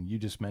ready? And you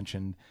just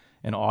mentioned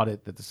an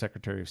audit that the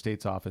Secretary of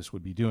State's office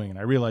would be doing. And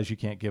I realize you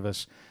can't give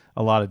us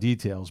a lot of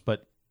details,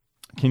 but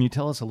can you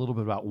tell us a little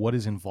bit about what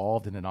is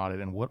involved in an audit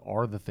and what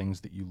are the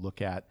things that you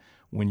look at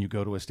when you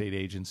go to a state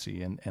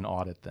agency and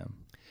audit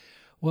them?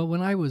 Well,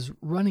 when I was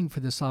running for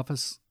this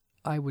office,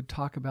 I would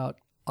talk about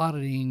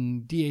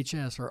auditing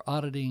DHS or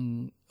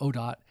auditing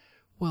ODOT.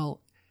 Well,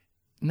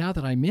 now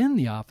that I'm in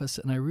the office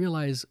and I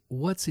realize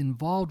what's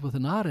involved with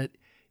an audit,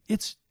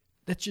 that's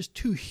just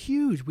too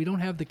huge. We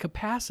don't have the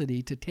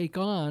capacity to take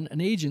on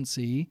an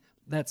agency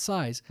that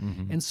size.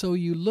 Mm-hmm. And so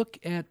you look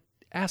at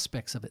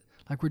aspects of it.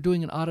 Like we're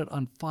doing an audit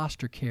on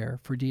foster care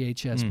for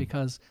DHS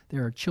because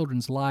there are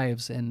children's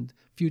lives and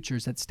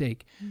futures at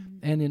stake. Mm-hmm.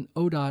 And in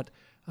ODOT,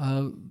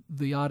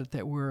 the audit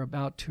that we're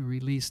about to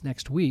release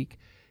next week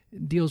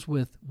deals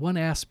with one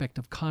aspect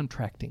of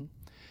contracting.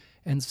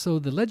 And so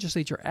the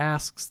legislature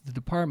asks the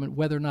department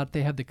whether or not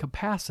they have the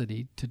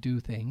capacity to do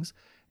things,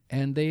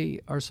 and they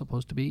are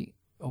supposed to be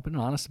open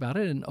and honest about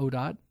it, and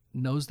ODOT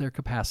knows their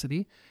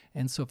capacity.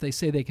 And so if they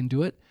say they can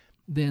do it,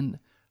 then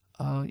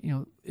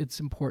it's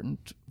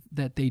important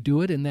that they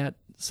do it and that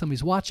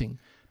somebody's watching.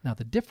 Now,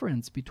 the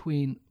difference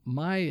between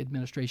my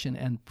administration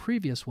and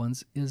previous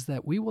ones is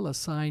that we will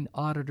assign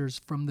auditors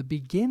from the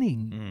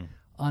beginning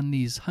on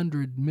these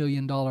 $100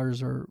 million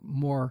or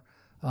more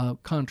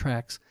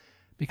contracts,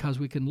 because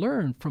we can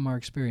learn from our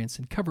experience.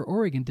 And Cover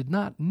Oregon did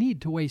not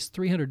need to waste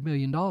 $300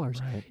 million.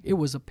 Right. It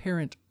was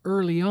apparent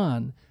early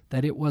on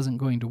that it wasn't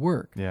going to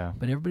work. Yeah.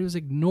 But everybody was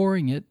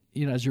ignoring it.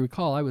 As you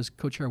recall, I was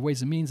co-chair of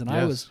Ways and Means, and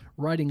I was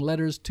writing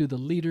letters to the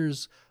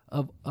leaders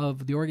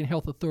of the Oregon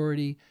Health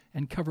Authority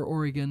and Cover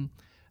Oregon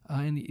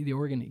and the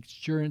Oregon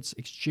Insurance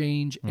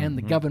Exchange and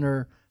the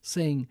governor,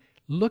 saying,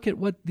 look at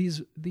what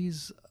these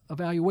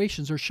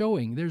evaluations are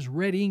showing there's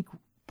red ink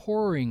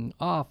pouring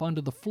off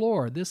onto the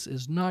floor. This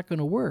is not going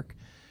to work.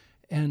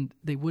 And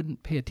they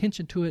wouldn't pay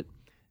attention to it.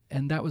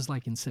 And that was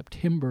like in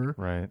September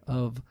Right.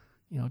 of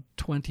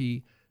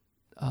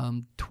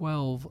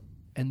 2012.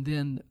 And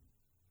then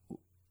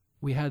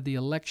we had the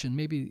election,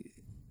 maybe,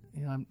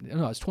 no, it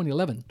was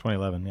 2011.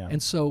 2011, yeah.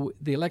 And so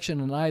the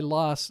election, and I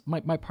lost,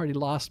 my party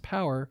lost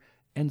power.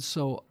 And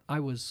so I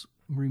was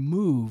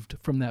removed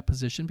from that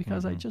position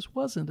because I just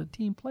wasn't a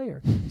team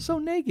player. So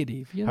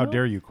negative, How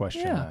dare you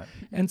question that?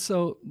 And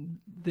so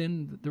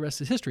then the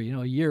rest is history.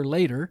 A year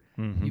later,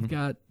 you've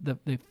got the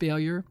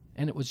failure,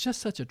 and it was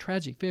just such a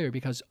tragic failure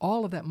because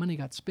all of that money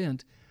got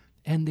spent,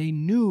 and they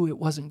knew it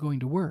wasn't going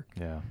to work.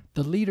 Yeah.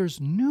 The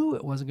leaders knew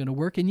it wasn't going to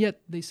work, and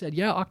yet they said,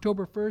 yeah,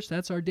 October 1st,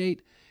 that's our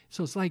date.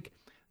 So it's like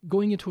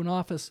going into an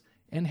office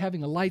and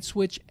having a light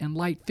switch and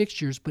light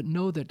fixtures, but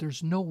know that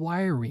there's no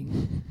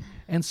wiring.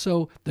 And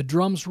so the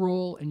drums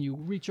roll, and you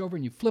reach over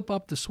and you flip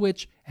up the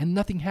switch, and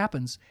nothing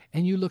happens,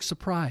 and you look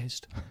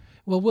surprised.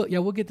 Well,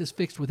 we'll get this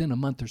fixed within a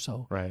month or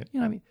so. Right.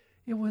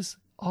 It was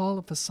all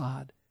a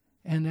facade,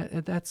 and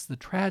that's the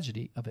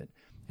tragedy of it.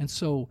 And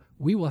so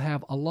we will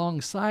have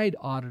alongside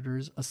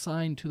auditors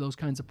assigned to those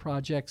kinds of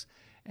projects,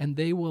 and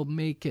they will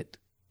make it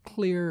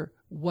clear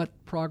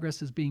what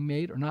progress is being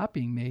made or not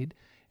being made.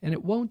 And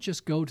it won't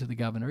just go to the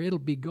governor. It'll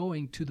be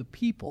going to the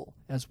people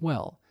as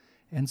well.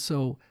 And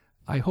so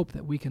I hope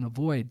that we can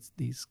avoid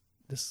this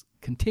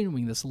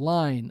continuing this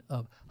line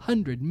of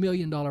 $100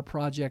 million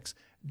projects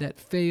that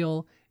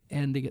fail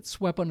and they get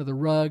swept under the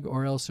rug,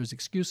 or else there's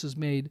excuses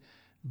made,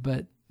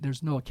 but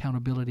there's no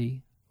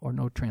accountability or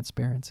no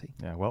transparency.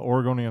 Yeah, well,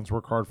 Oregonians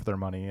work hard for their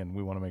money, and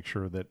we want to make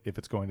sure that if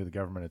it's going to the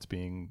government, it's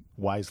being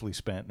wisely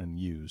spent and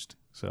used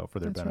for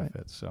their That's right.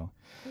 benefits. So,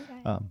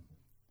 Okay.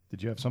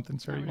 did you have something,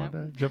 Sarah, you No.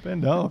 wanted to jump in?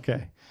 No?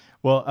 Okay.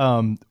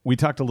 Well, we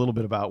talked a little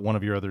bit about one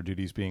of your other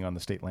duties being on the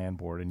State Land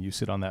Board, and you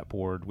sit on that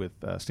board with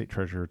State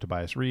Treasurer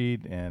Tobias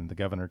Reed and the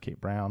Governor, Kate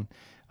Brown.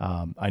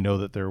 I know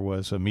that there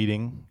was a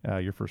meeting,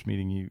 your first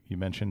meeting you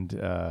mentioned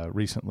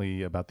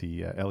recently about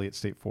the Elliott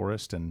State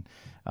Forest, and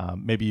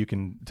maybe you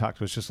can talk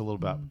to us just a little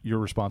about your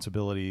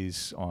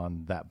responsibilities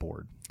on that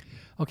board.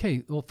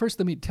 Okay, well, first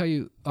let me tell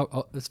you,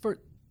 as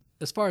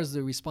far as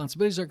the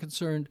responsibilities are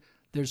concerned,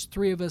 there's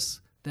three of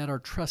us that are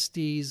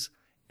trustees,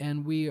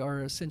 and we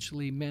are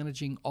essentially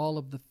managing all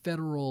of the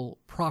federal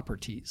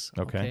properties,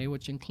 Okay.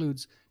 which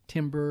includes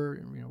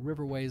timber,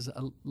 riverways,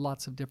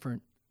 lots of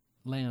different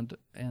land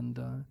and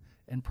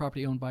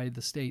property owned by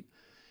the state.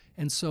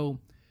 And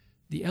so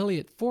the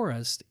Elliott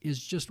Forest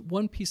is just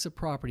one piece of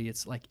property.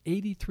 It's like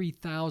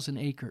 83,000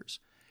 acres.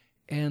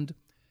 And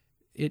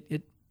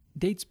it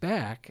dates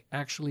back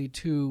actually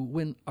to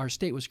when our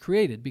state was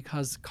created,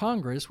 because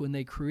Congress, when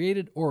they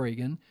created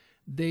Oregon,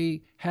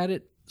 they had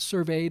it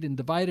surveyed and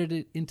divided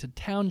it into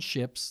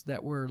townships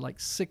that were like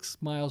 6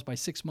 miles by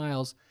 6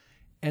 miles.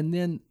 And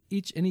then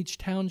in each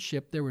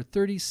township, there were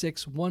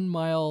 36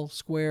 1-mile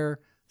square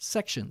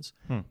sections.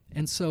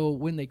 And so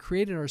when they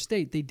created our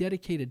state, they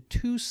dedicated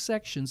 2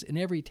 sections in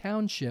every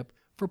township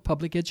for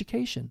public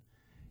education.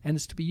 And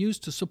it's to be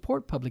used to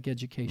support public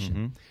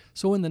education.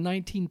 So in the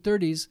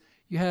 1930s,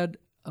 you had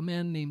a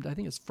man named, I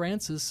think it's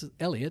Francis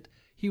Elliott.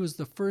 He was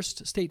the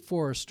first state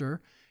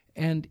forester,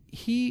 and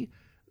he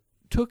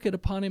took it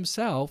upon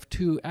himself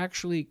to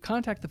actually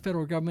contact the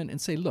federal government and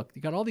say, look,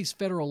 you got all these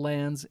federal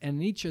lands, and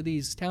in each of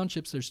these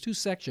townships there's 2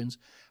 sections.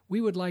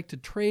 We would like to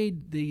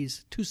trade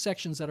these 2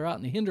 sections that are out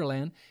in the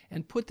hinterland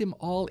and put them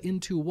all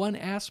into one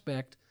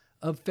aspect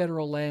of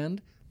federal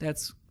land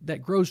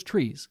that grows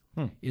trees.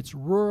 It's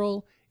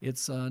rural,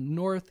 it's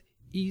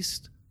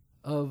northeast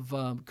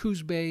of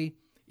Coos Bay,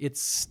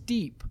 it's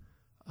steep,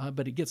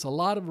 but it gets a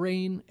lot of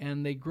rain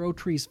and they grow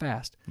trees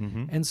fast.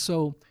 And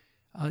so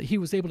he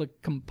was able to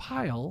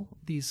compile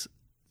these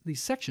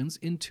sections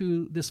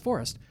into this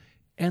forest.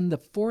 And the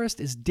forest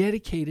is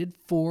dedicated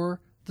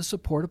for the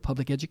support of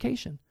public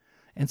education.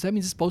 And so that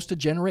means it's supposed to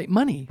generate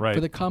money Right.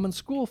 for the Common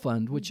School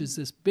Fund, which is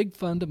this big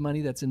fund of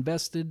money that's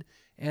invested,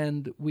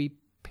 and we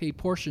pay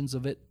portions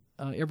of it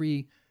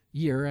every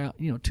year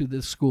to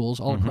the schools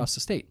all across the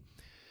state.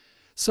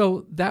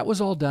 So that was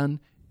all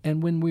done.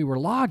 And when we were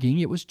logging,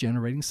 it was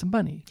generating some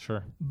money.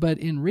 Sure. But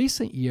in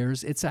recent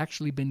years, it's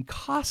actually been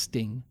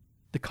costing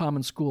the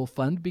Common School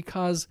Fund,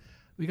 because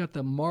we got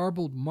the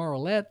marbled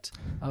marlette,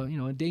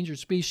 endangered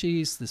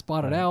species, the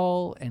spotted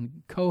owl,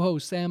 and coho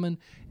salmon,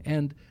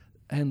 and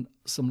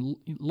some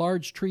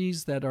large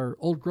trees that are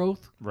old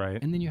growth.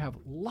 Right. And then you have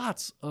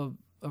lots of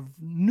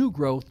new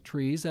growth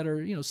trees that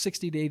are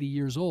 60 to 80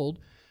 years old,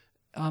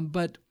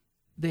 but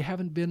they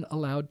haven't been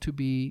allowed to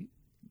be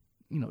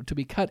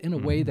cut in a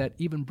way that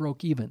even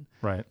broke even.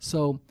 Right.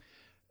 So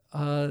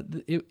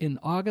in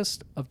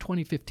August of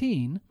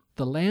 2015,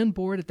 the land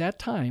board at that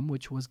time,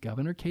 which was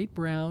Governor Kate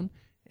Brown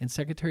and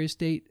Secretary of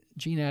State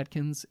Gene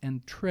Atkins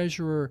and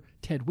Treasurer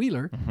Ted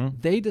Wheeler,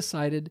 they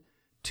decided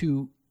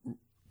to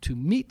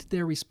meet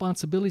their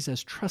responsibilities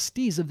as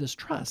trustees of this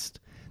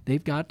trust.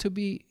 They've got to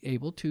be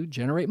able to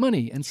generate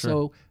money. And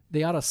so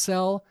they ought to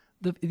sell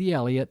the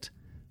Elliott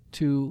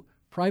to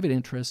private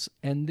interests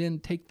and then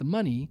take the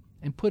money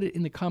and put it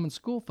in the common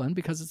school fund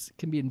because it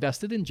can be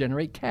invested and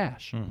generate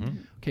cash.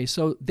 Okay,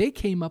 so they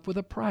came up with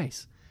a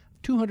price,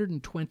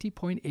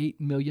 $220.8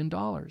 million,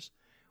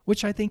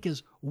 which I think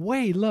is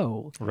way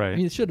low. Right. I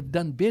mean, it should have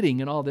done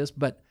bidding and all this,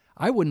 but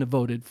I wouldn't have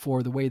voted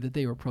for the way that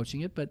they were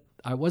approaching it, but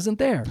I wasn't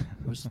there.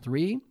 It was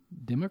 3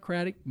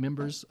 Democratic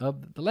members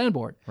of the land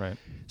board. Right.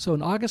 So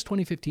in August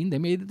 2015, they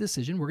made the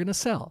decision, we're going to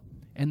sell.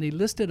 And they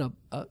listed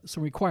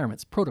some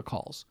requirements,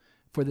 protocols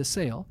for the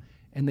sale,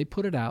 and they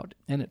put it out.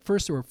 And at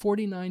first there were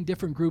 49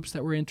 different groups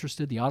that were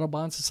interested, the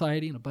Audubon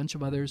Society and a bunch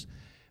of others.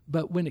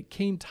 But when it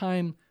came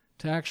time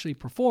to actually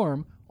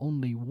perform,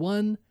 only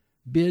one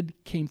bid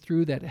came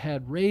through that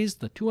had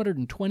raised the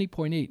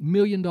 $220.8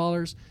 million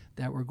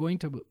that were going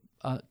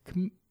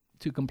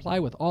to comply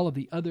with all of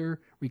the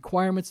other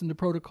requirements in the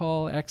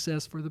protocol,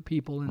 access for the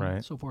people,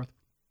 and so forth.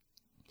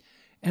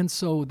 And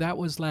so that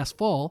was last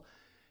fall.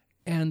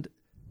 And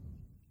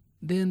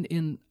then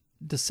in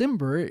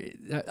December,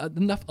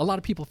 a lot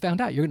of people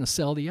found out you're going to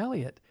sell the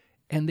Elliott,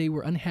 and they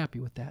were unhappy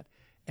with that.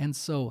 And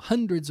so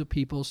hundreds of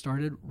people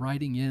started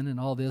writing in and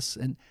all this.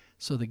 And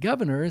so the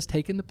governor has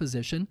taken the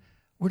position,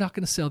 we're not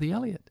going to sell the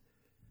Elliott.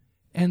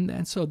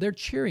 And so they're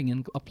cheering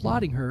and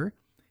applauding her.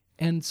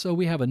 And so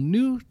we have a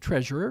new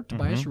treasurer,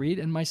 Tobias Reed,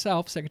 and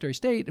myself, Secretary of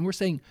State, and we're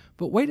saying,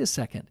 but wait a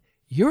second,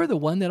 you're the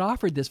one that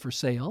offered this for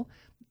sale.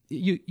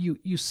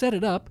 You set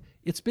it up,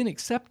 it's been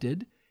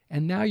accepted,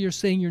 and now you're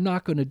saying you're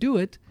not going to do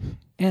it.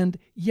 And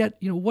yet,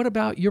 what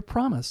about your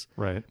promise?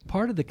 Right.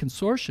 Part of the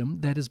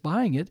consortium that is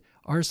buying it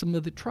are some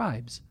of the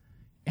tribes.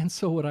 And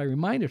so what I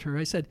reminded her,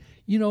 I said,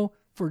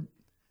 for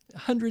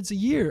hundreds of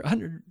years,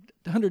 100,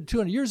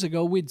 200 years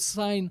ago, we'd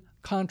sign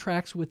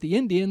contracts with the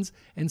Indians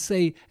and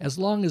say, as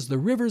long as the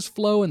rivers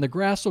flow and the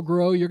grass will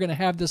grow, you're going to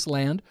have this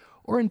land,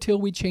 or until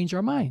we change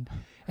our mind.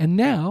 And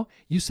now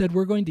you said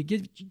we're going to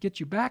get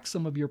you back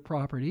some of your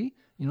property,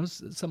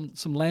 some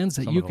lands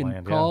that you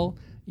can call,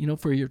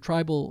 for your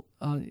tribal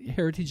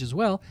heritage as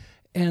well.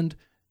 And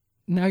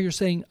now you're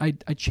saying, I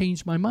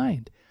changed my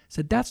mind. I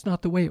said, that's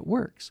not the way it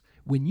works.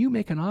 When you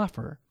make an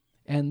offer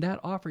and that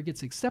offer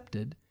gets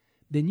accepted,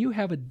 then you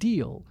have a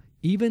deal,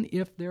 even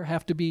if there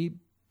have to be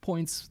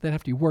points that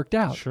have to be worked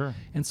out. Sure.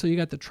 And so you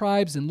got the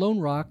tribes in Lone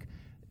Rock,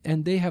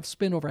 and they have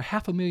spent over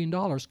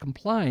 $500,000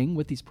 complying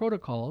with these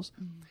protocols.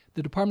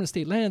 The Department of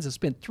State Lands has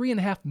spent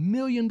 $3.5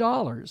 million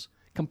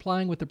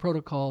complying with the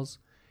protocols,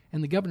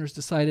 and the governor's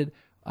decided,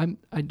 I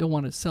don't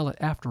want to sell it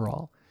after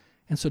all.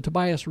 And so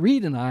Tobias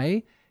Reed and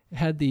I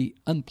had the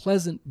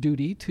unpleasant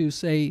duty to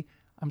say,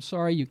 I'm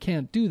sorry, you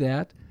can't do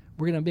that.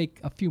 We're going to make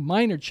a few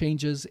minor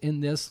changes in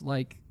this,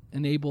 like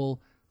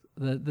enable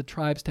the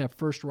tribes to have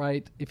first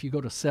right if you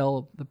go to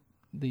sell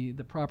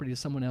the property to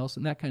someone else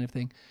and that kind of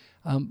thing.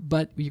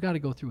 But you got to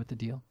go through with the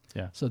deal.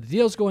 Yeah. So the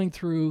deal's going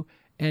through,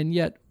 and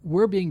yet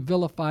we're being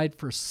vilified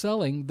for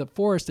selling the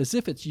forest as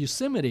if it's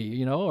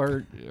Yosemite,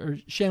 or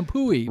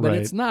Shampooey, but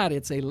it's not.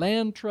 It's a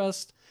land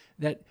trust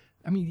that,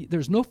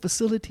 there's no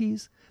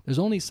facilities. There's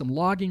only some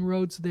logging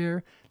roads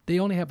there. They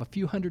only have a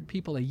few hundred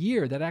people a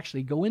year that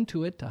actually go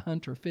into it to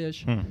hunt or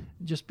fish.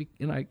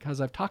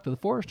 Because I've talked to the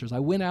foresters. I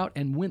went out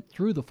and went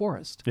through the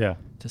forest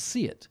to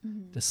see it,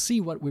 to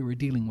see what we were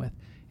dealing with.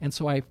 And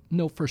so I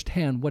know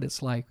firsthand what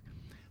it's like.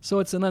 So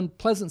it's an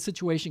unpleasant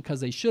situation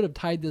because they should have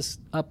tied this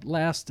up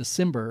last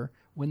December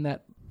when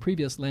that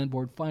previous land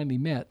board finally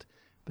met.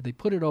 But they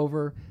put it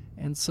over.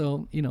 And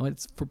so,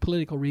 it's for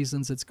political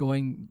reasons, it's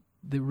going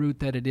the route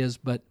that it is.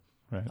 But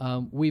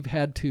we've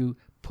had to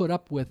put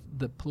up with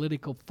the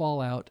political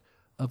fallout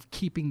of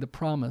keeping the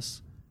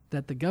promise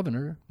that the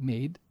governor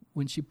made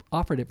when she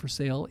offered it for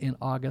sale in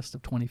August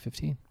of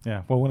 2015.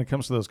 Yeah. Well, when it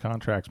comes to those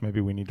contracts,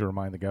 maybe we need to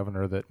remind the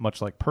governor that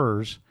much like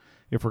PERS,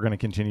 if we're going to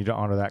continue to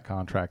honor that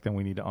contract, then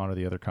we need to honor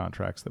the other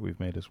contracts that we've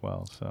made as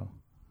well. So,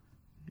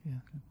 yeah,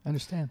 I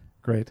understand.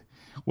 Great.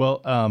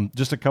 Well,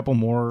 just a couple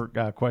more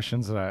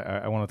questions that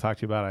I want to talk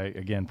to you about. I,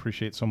 again,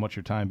 appreciate so much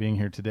your time being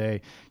here today.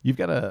 You've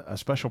got a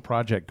special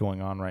project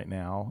going on right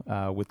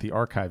now with the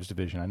Archives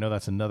Division. I know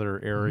that's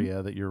another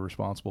area that you're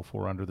responsible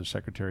for under the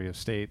Secretary of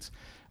State's.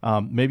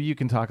 Maybe you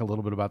can talk a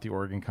little bit about the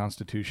Oregon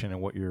Constitution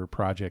and what your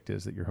project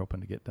is that you're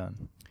hoping to get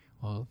done.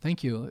 Well,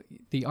 thank you.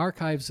 The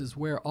Archives is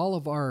where all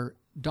of our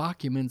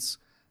documents,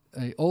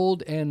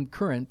 old and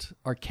current,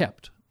 are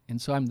kept.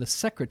 And so I'm the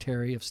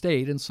Secretary of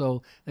State, and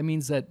so that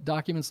means that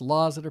documents,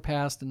 laws that are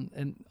passed,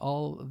 and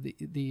all of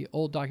the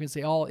old documents,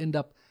 they all end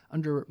up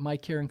under my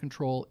care and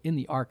control in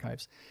the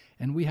archives.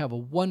 And we have a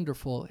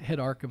wonderful head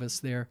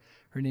archivist there.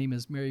 Her name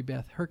is Mary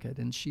Beth Herkett,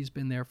 and she's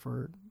been there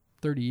for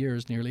 30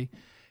 years nearly.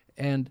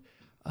 And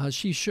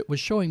she was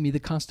showing me the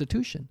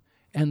Constitution.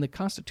 And the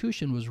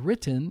Constitution was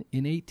written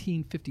in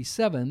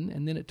 1857,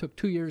 and then it took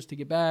 2 years to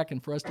get back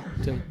and for us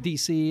to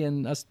D.C.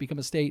 and us to become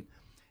a state,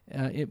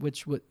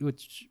 which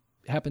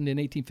happened in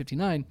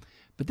 1859.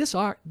 But this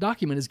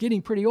document is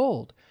getting pretty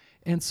old.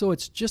 And so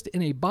it's just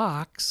in a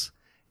box,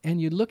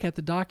 and you look at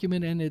the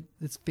document and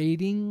it's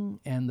fading,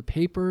 and the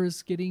paper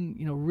is getting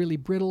really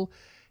brittle.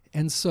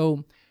 And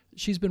so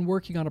she's been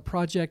working on a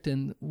project,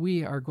 and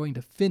we are going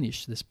to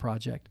finish this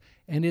project.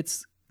 And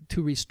it's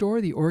to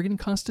restore the Oregon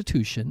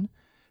Constitution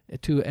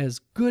to as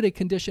good a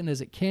condition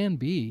as it can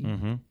be,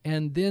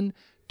 and then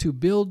to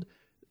build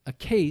a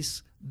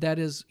case that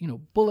is,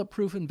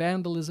 bulletproof and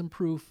vandalism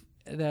proof,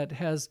 that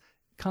has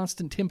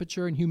constant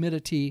temperature and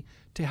humidity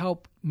to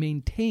help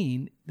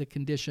maintain the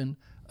condition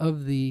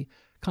of the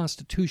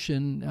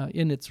Constitution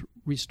in its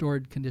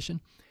restored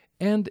condition,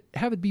 and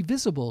have it be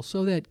visible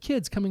so that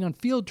kids coming on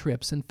field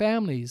trips and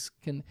families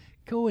can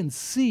go and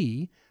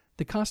see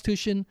the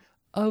Constitution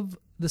of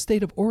the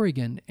state of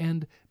Oregon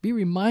and be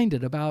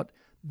reminded about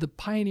the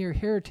pioneer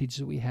heritage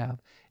that we have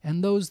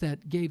and those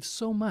that gave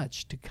so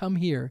much to come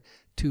here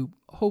to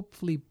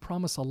hopefully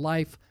promise a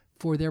life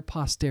for their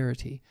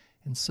posterity.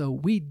 And so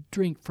we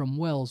drink from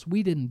wells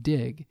we didn't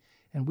dig,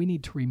 and we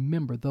need to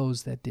remember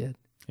those that did.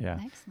 Yeah.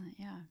 Excellent,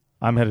 yeah.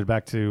 I'm headed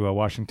back to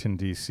Washington,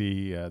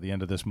 D.C. The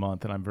end of this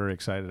month, and I'm very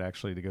excited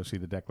actually to go see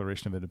the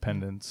Declaration of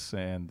Independence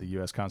and the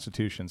U.S.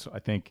 Constitution. So I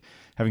think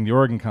having the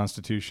Oregon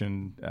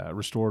Constitution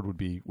restored would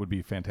be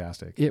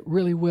fantastic. It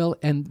really will,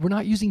 and we're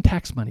not using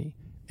tax money.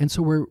 And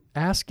so we're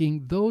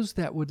asking those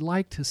that would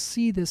like to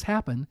see this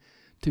happen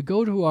to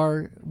go to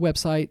our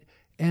website,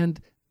 and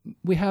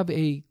we have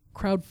a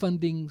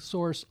crowdfunding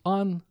source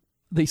on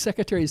the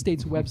Secretary of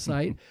State's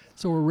website.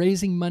 So we're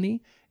raising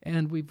money,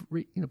 and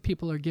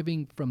people are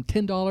giving from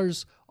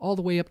 $10 all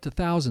the way up to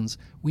thousands.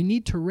 We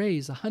need to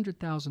raise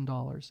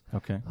 $100,000.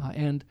 Okay.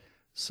 And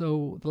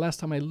so the last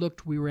time I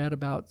looked, we were at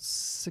about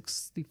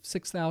 $6,000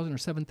 or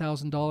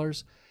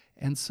 $7,000.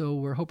 And so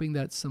we're hoping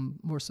that some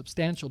more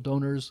substantial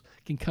donors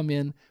can come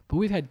in. But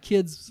we've had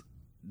kids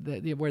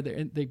where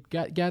they've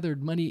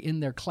gathered money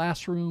in their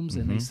classrooms,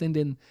 and they send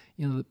in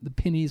the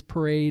pennies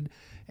parade,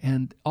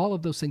 and all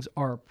of those things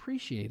are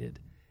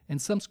appreciated.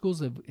 And some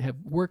schools have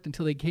worked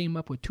until they came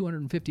up with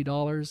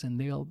 $250, and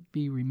they'll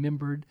be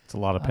remembered. It's a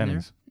lot of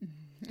pennies.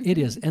 It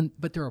is,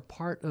 but they're a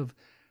part of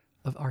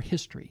our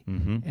history.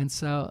 And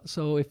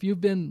so if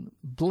you've been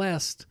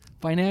blessed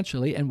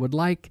financially and would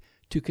like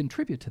to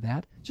contribute to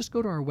that, just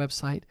go to our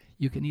website.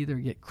 You can either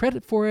get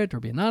credit for it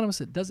or be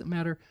anonymous. It doesn't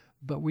matter,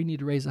 but we need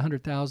to raise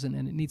 $100,000,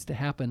 and it needs to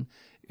happen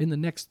in the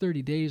next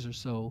 30 days or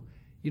so,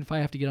 even if I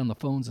have to get on the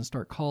phones and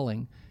start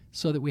calling,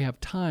 so that we have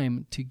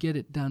time to get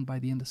it done by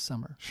the end of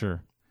summer.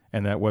 Sure.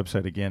 And that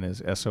website, again, is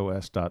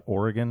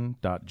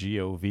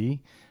sos.oregon.gov.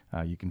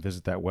 You can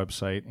visit that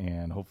website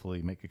and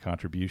hopefully make a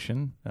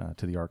contribution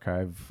to the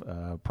archive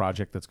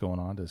project that's going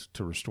on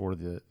to restore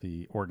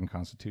the Oregon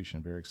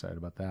Constitution. Very excited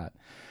about that.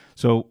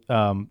 So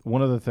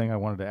one other thing I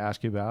wanted to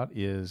ask you about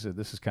is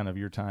this is kind of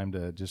your time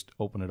to just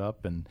open it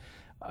up. And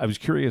I was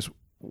curious,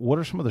 what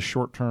are some of the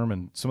short-term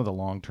and some of the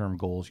long-term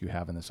goals you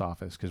have in this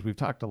office? Because we've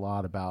talked a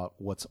lot about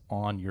what's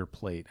on your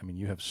plate. I mean,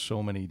 you have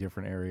so many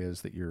different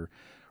areas that you're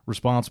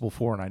responsible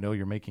for, and I know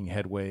you're making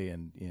headway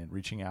in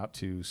reaching out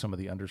to some of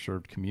the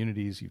underserved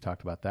communities. You've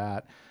talked about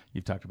that.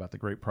 You've talked about the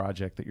great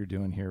project that you're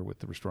doing here with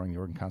the Restoring the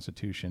Oregon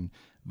Constitution.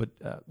 But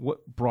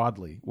what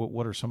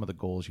are some of the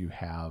goals you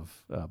have,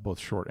 both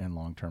short and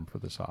long term, for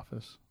this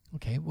office?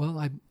 Okay, well,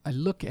 I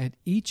look at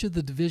each of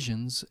the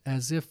divisions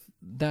as if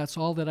that's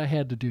all that I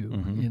had to do,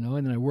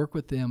 and I work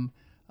with them.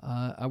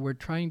 We're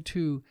trying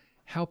to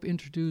help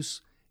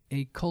introduce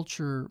a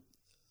culture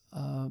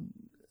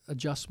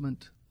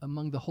adjustment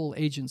among the whole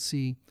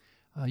agency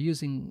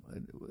using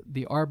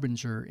the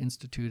Arbinger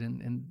Institute,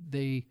 and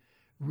they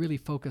really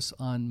focus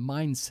on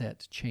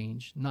mindset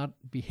change, not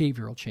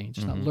behavioral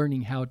change, not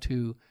learning how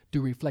to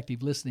do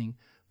reflective listening,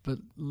 but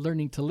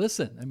learning to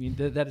listen. I mean,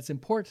 that it's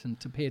important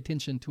to pay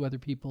attention to other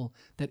people,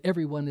 that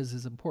everyone is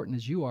as important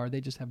as you are.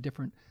 They just have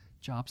different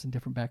jobs and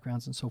different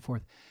backgrounds and so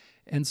forth.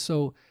 And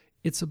so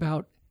it's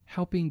about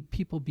helping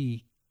people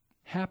be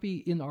happy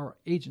in our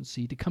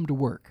agency to come to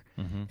work,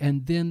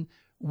 and then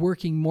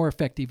working more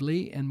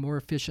effectively and more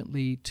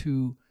efficiently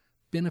to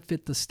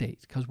benefit the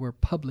state, because we're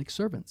public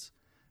servants.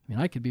 I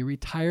mean, I could be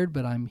retired,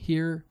 but I'm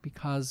here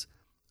because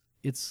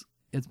it's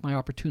my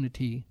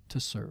opportunity to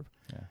serve.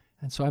 Yeah.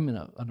 And so I'm in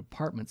an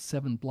apartment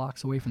 7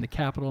 blocks away from the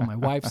Capitol. My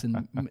wife's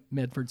in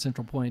Medford,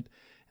 Central Point,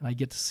 and I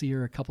get to see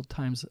her a couple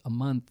times a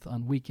month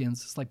on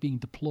weekends. It's like being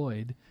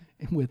deployed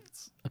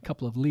with a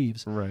couple of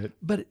leaves. Right.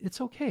 But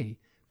it's okay,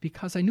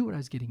 because I knew what I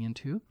was getting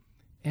into,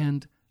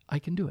 and I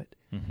can do it.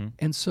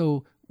 And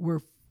so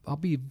I'll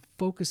be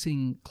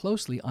focusing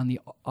closely on the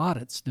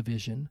audits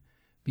division,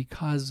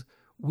 because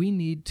we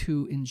need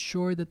to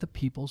ensure that the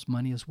people's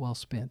money is well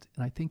spent.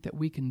 And I think that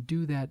we can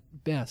do that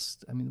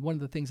best. I mean, one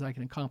of the things I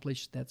can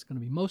accomplish that's going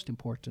to be most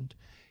important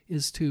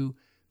is to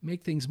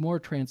make things more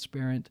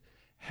transparent,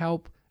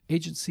 help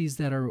agencies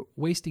that are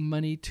wasting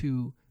money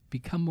to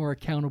become more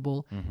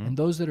accountable, and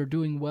those that are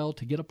doing well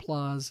to get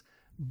applause,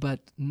 but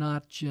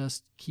not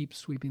just keep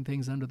sweeping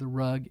things under the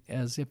rug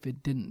as if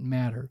it didn't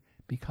matter.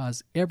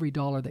 Because every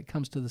dollar that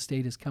comes to the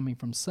state is coming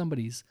from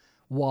somebody's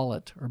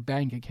wallet or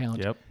bank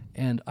account,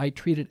 and I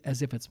treat it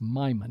as if it's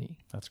my money.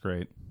 That's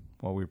great.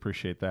 Well, we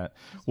appreciate that.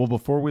 Well,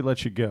 before we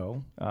let you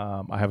go,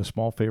 I have a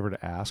small favor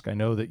to ask. I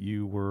know that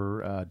you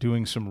were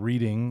doing some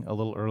reading a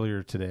little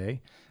earlier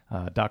today.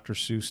 Dr.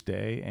 Seuss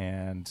Day,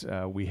 and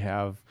we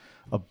have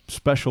a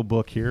special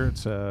book here.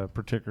 It's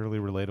particularly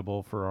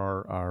relatable for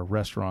our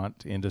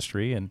restaurant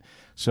industry. And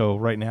so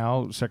right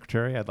now,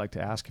 Secretary, I'd like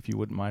to ask if you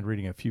wouldn't mind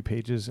reading a few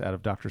pages out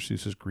of Dr.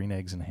 Seuss's Green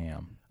Eggs and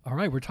Ham. All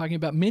right, we're talking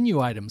about menu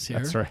items here.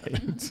 That's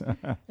right.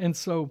 And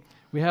so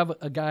we have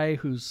a guy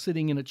who's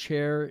sitting in a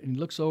chair, and he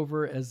looks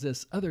over as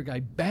this other guy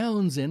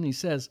bounds in, and he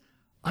says,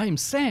 "I'm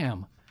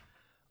Sam.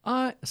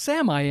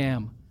 Sam I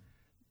am."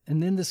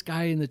 And then this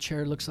guy in the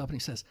chair looks up and he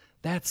says,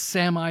 "That's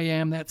Sam I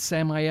am, that's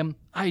Sam I am.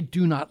 I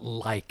do not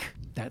like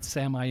that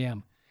Sam I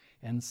am."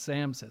 And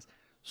Sam says,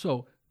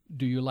 "So,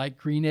 do you like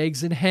green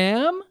eggs and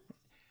ham?"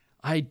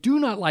 "I do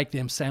not like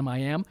them, Sam I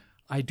am.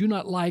 I do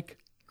not like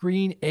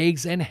green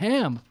eggs and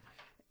ham."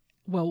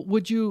 "Well,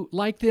 would you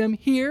like them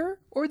here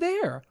or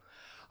there?"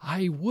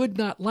 "I would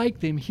not like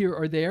them here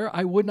or there.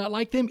 I would not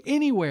like them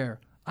anywhere.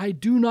 I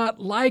do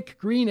not like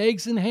green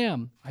eggs and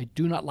ham. I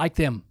do not like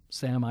them,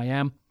 Sam I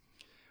am."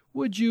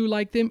 "Would you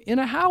like them in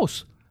a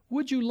house?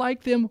 Would you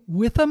like them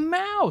with a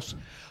mouse?"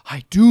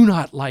 "I do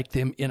not like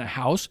them in a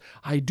house.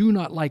 I do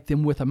not like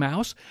them with a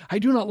mouse. I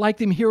do not like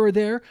them here or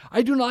there.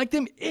 I do not like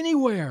them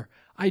anywhere.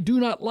 I do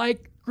not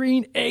like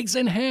green eggs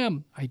and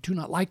ham. I do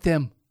not like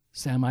them,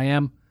 Sam I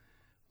am."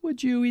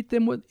 "Would you eat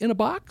them in a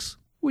box?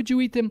 Would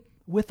you eat them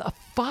with a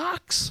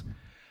fox?"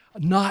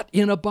 "Not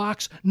in a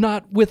box,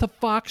 not with a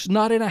fox,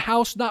 not in a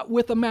house, not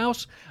with a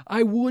mouse.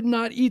 I would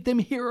not eat them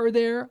here or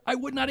there. I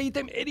would not eat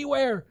them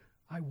anywhere.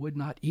 I would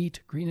not eat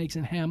green eggs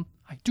and ham.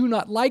 I do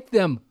not like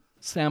them,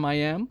 Sam I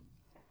am."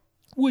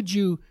 Could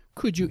you,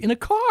 in a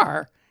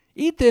car?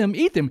 Eat them,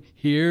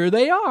 here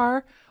they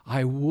are."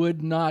 "I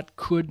would not,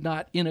 could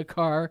not in a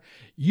car.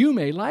 You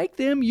may like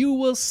them, you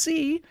will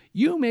see.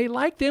 You may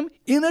like them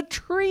in a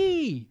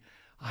tree."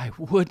 "I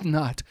would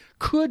not,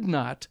 could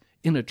not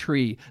in a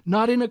tree,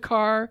 not in a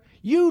car.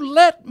 You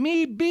let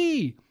me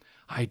be."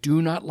 "I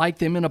do not like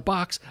them in a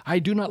box. I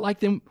do not like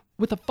them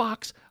with a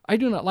fox. I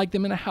do not like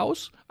them in a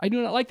house. I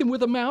do not like them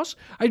with a mouse.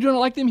 I do not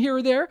like them here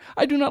or there.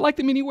 I do not like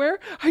them anywhere.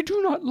 I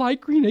do not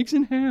like green eggs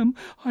and ham.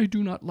 I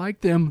do not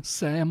like them,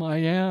 Sam I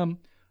am."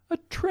 "A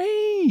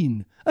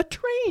train, a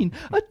train,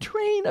 a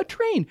train, a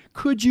train.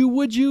 Would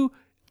you,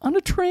 on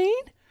a train?"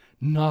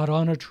 "Not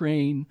on a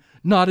train,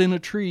 not in a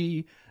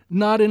tree,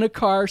 not in a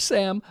car,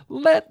 Sam.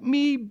 Let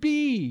me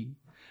be."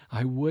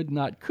 "I would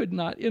not, could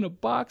not in a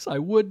box. I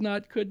would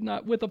not, could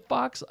not with a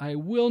fox. I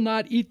will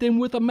not eat them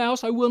with a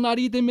mouse. I will not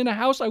eat them in a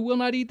house. I will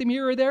not eat them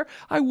here or there.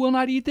 I will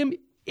not eat them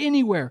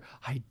anywhere.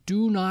 I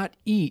do not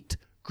eat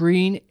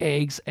green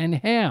eggs and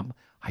ham.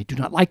 I do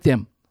not like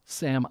them,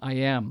 Sam I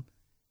am."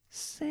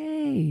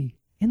 "Say,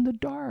 in the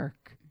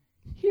dark,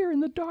 here in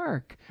the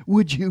dark.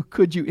 Would you,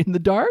 could you in the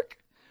dark?"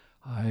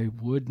 "I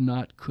would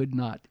not, could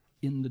not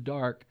in the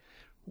dark."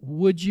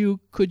 "Would you,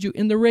 could you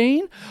in the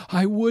rain?"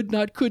 "I would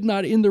not, could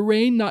not in the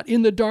rain, not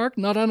in the dark,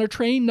 not on a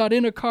train, not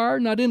in a car,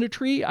 not in a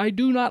tree. I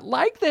do not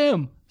like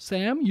them,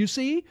 Sam, you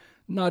see.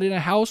 Not in a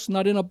house,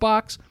 not in a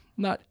box,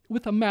 not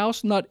with a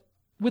mouse, not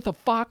with a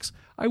fox.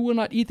 I will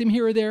not eat them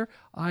here or there.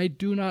 I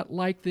do not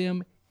like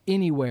them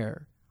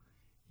anywhere."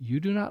 "You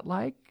do not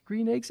like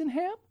green eggs and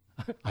ham?"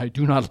 "I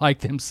do not like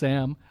them,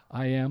 Sam,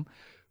 I am."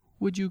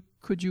 "Would you,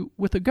 could you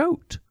with a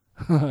goat?"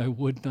 "I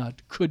would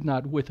not, could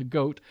not with a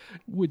goat.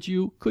 Would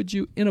you, could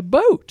you in a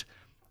boat?"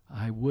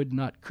 "I would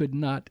not, could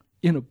not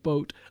in a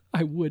boat.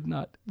 I would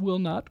not, will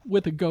not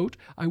with a goat.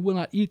 I will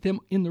not eat them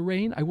in the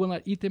rain. I will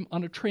not eat them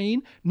on a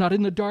train, not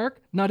in the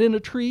dark, not in a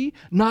tree,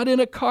 not in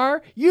a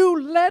car.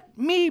 You let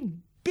me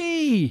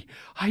be.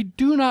 I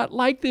do not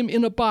like them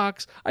in a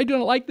box. I do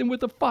not like them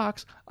with a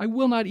fox. I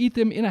will not eat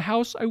them in a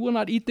house. I will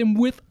not eat them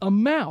with a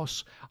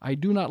mouse. I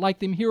do not like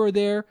them here or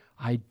there.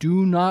 I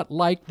do not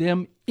like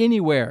them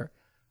anywhere.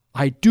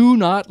 I do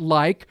not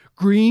like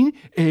green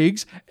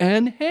eggs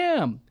and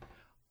ham.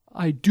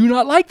 I do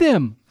not like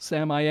them,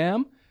 Sam I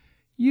am.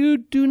 You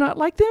do not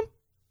like them?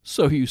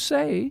 So you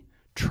say.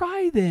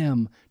 Try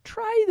them,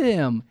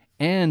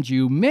 and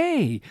you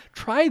may.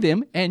 Try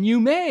them, and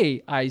you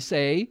may, I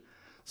say.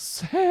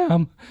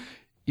 Sam,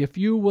 if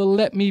you will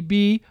let me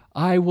be,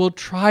 I will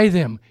try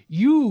them.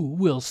 You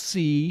will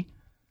see.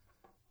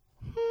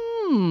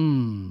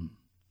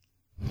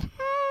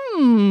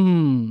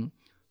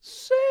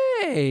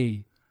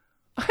 Say,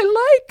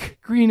 I like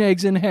green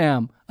eggs and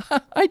ham.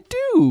 I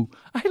do.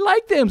 I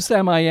like them,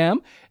 Sam I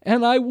am,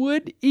 and I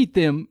would eat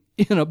them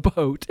in a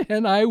boat,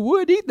 and I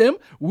would eat them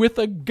with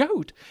a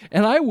goat,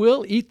 and I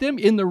will eat them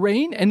in the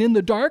rain and in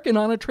the dark and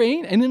on a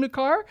train and in a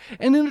car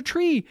and in a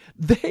tree.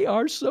 They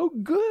are so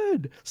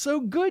good,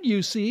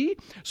 you see.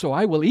 So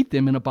I will eat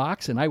them in a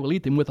box, and I will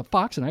eat them with a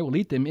fox, and I will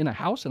eat them in a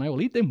house, and I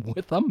will eat them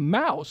with a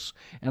mouse,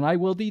 and I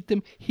will eat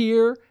them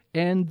here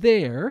and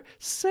there.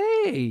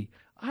 Say,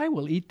 I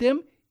will eat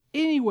them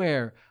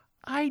anywhere.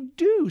 I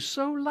do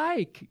so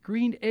like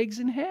green eggs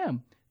and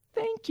ham.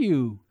 Thank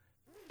you,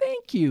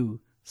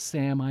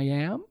 Sam I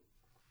am.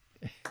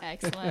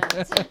 Excellent.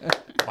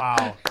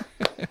 Wow.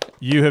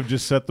 You have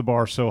just set the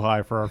bar so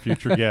high for our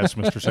future guests,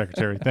 Mr.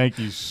 Secretary. Thank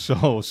you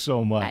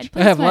so much.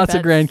 I have lots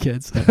of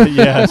grandkids.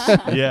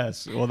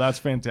 Yes. Well, that's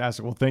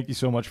fantastic. Well, thank you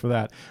so much for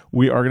that.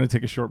 We are going to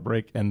take a short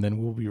break, and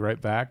then we'll be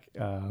right back.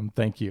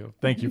 Thank you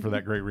for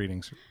that great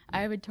reading, sir.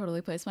 I would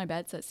totally place my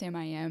bets that Sam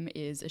I Am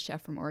is a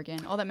chef from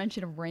Oregon. All that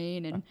mention of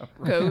rain and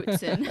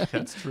goats, and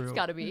That's true. it's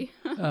got to be.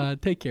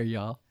 Take care,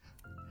 y'all.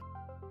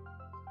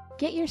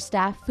 Get your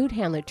staff food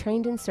handler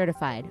trained and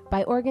certified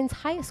by Oregon's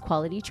highest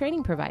quality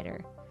training provider.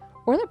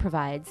 Orla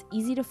provides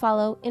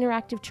easy-to-follow,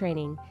 interactive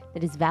training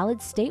that is valid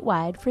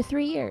statewide for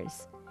 3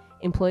 years.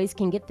 Employees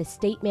can get the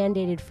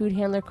state-mandated food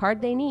handler card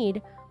they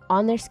need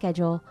on their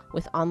schedule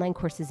with online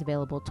courses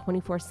available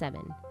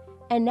 24/7.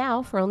 And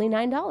now for only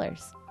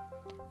 $9.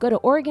 Go to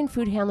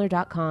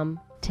OregonFoodHandler.com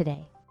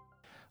today.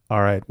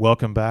 All right.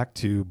 Welcome back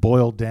to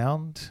Boiled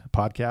Down,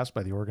 podcast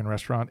by the Oregon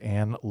Restaurant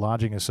and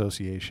Lodging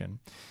Association.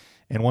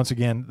 And once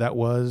again, that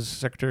was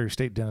Secretary of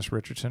State Dennis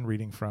Richardson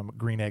reading from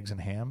Green Eggs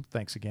and Ham.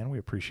 Thanks again. We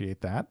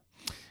appreciate that.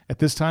 At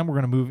this time, we're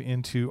going to move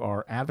into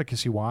our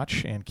Advocacy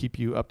Watch and keep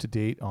you up to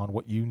date on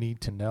what you need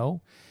to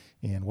know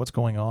and what's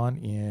going on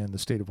in the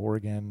state of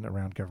Oregon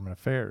around government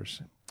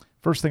affairs.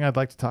 First thing I'd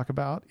like to talk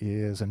about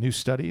is a new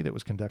study that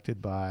was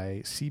conducted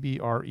by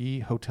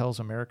CBRE Hotels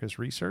Americas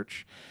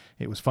Research.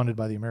 It was funded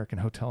by the American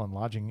Hotel and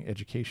Lodging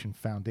Education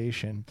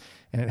Foundation,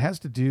 and it has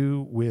to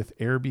do with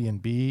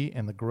Airbnb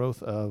and the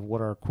growth of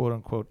what are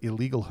quote-unquote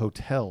illegal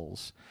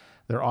hotels.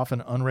 They're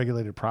often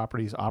unregulated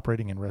properties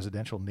operating in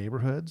residential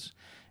neighborhoods.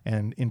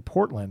 And in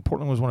Portland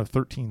was one of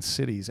 13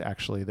 cities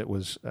actually that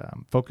was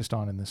focused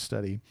on in this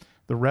study.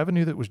 The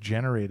revenue that was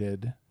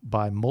generated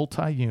by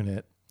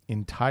multi-unit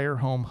entire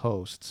home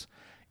hosts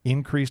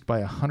increased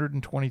by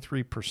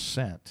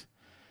 123%.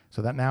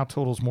 So that now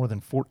totals more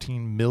than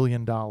 $14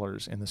 million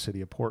in the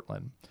city of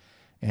Portland.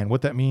 And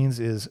what that means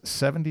is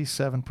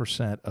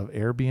 77% of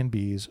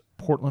Airbnb's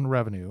Portland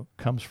revenue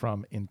comes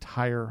from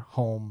entire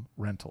home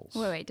rentals.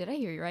 Wait, did I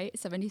hear you right?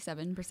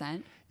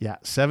 77%? Yeah,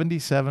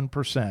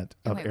 77%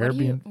 of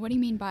Airbnb. What do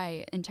you mean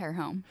by entire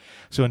home?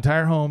 So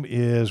entire home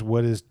is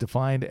what is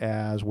defined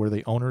as where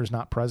the owner is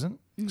not present.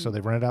 Mm-hmm. So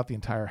they've rented out the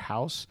entire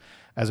house,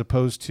 as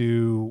opposed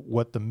to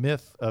what the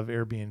myth of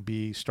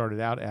Airbnb started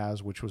out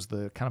as, which was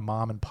the kind of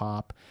mom and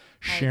pop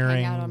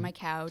sharing. Hang out on my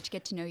couch,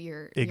 get to know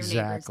your neighbors,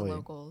 the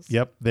locals.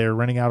 Yep, they're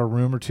renting out a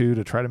room or two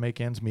to try to make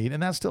ends meet,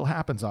 and that still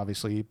happens,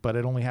 obviously, but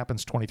it only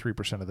happens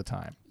 23% of the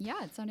time.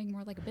 Yeah, it's sounding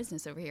more like a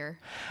business over here.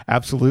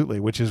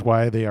 Absolutely, which is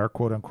why they are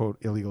quote-unquote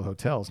illegal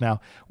hotels.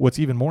 Now, what's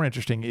even more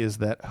interesting is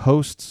that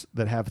hosts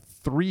that have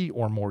 3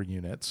 or more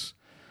units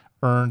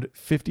earned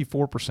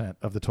 54%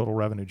 of the total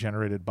revenue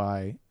generated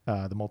by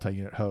the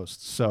multi-unit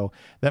hosts. So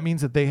that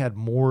means that they had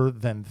more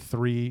than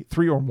three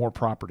or more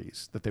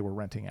properties that they were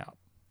renting out.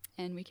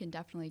 And we can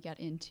definitely get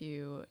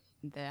into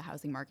the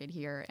housing market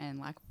here and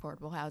lack of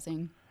affordable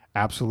housing.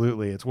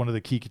 Absolutely. It's one of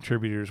the key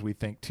contributors, we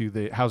think, to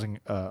the housing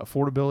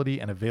affordability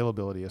and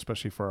availability,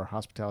 especially for our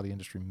hospitality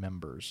industry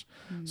members.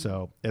 Mm-hmm.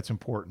 So it's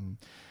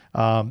important.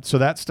 So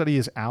that study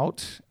is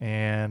out,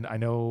 and I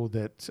know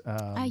that...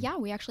 yeah,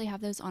 we actually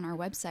have those on our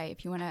website.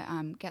 If you want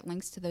to get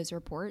links to those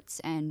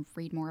reports and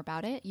read more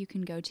about it, you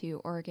can go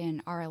to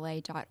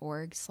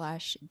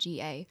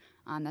OregonRLA.org/GA.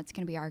 That's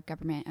going to be our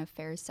government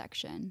affairs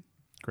section.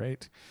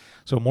 Great.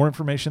 So more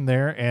information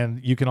there,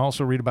 and you can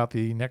also read about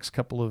the next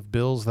couple of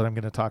bills that I'm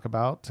going to talk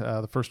about.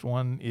 The first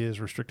one is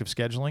restrictive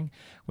scheduling.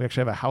 We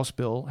actually have a House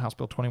Bill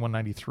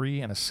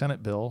 2193, and a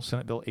Senate Bill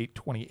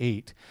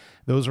 828.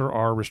 Those are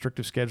our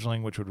restrictive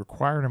scheduling, which would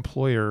require an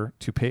employer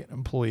to pay an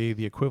employee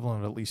the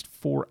equivalent of at least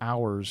 4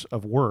 hours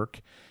of work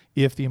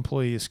if the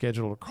employee is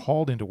scheduled or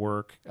called into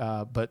work,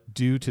 but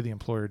due to the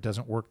employer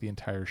doesn't work the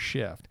entire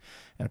shift.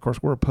 And of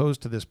course, we're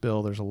opposed to this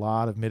bill. There's a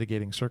lot of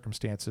mitigating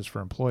circumstances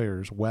for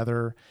employers,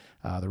 weather,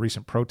 the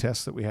recent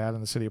protests that we had in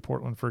the city of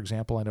Portland, for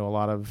example. I know a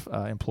lot of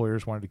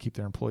employers wanted to keep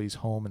their employees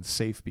home and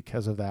safe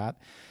because of that.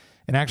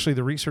 And actually,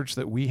 the research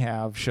that we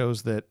have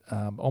shows that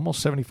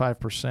almost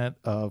 75%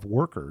 of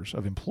workers,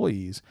 of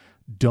employees,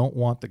 don't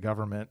want the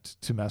government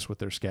to mess with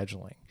their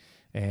scheduling.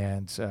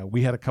 And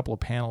we had a couple of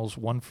panels,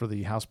 one for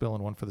the House bill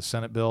and one for the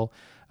Senate bill,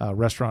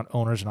 restaurant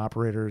owners and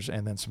operators,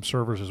 and then some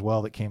servers as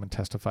well that came and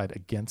testified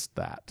against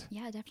that.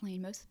 Yeah, definitely.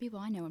 And most of the people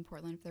I know in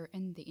Portland, if they're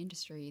in the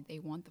industry, they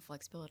want the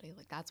flexibility.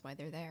 Like, that's why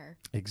they're there.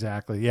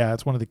 Exactly. Yeah,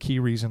 it's one of the key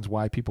reasons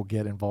why people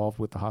get involved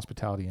with the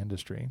hospitality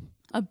industry.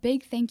 A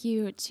big thank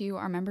you to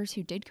our members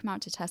who did come out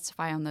to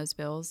testify on those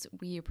bills.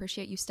 We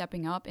appreciate you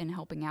stepping up and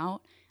helping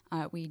out.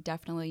 We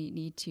definitely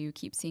need to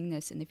keep seeing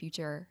this in the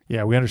future.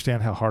 Yeah, we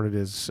understand how hard it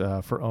is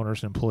for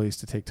owners and employees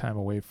to take time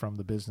away from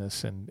the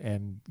business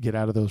and get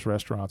out of those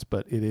restaurants,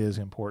 but it is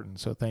important.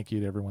 So thank you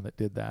to everyone that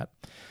did that.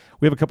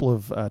 We have a couple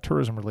of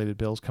tourism-related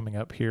bills coming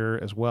up here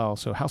as well.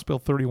 So House Bill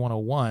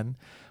 3101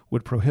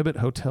 would prohibit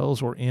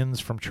hotels or inns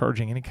from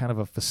charging any kind of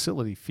a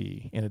facility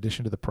fee in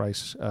addition to the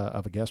price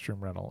of a guest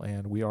room rental,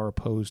 and we are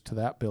opposed to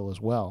that bill as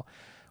well.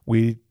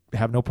 We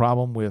have no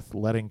problem with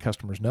letting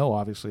customers know,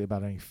 obviously,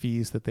 about any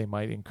fees that they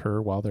might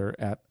incur while they're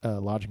at a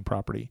lodging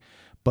property.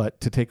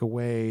 But to take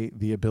away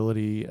the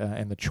ability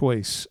and the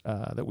choice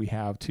that we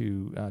have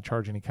to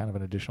charge any kind of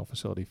an additional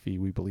facility fee,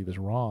 we believe is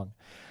wrong.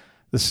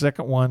 The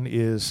second one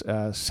is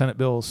Senate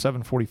Bill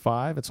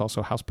 745. It's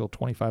also House Bill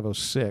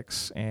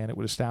 2506, and it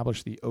would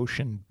establish the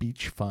Ocean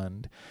Beach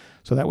Fund.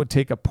 So that would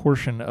take a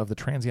portion of the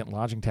transient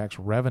lodging tax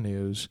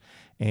revenues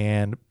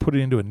and put it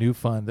into a new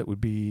fund that would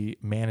be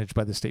managed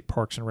by the State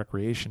Parks and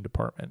Recreation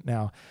Department.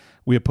 Now,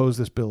 we oppose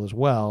this bill as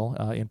well,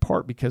 in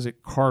part because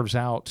it carves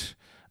out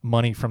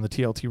money from the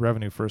TLT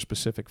revenue for a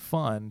specific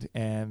fund,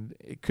 and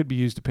it could be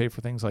used to pay for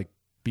things like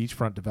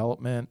beachfront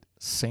development,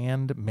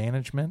 sand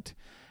management,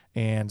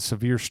 and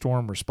severe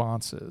storm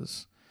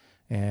responses.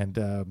 And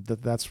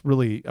that's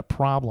really a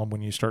problem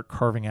when you start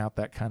carving out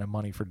that kind of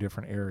money for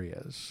different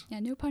areas. Yeah,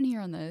 no pun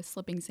here on the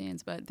slipping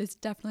sands, but this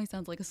definitely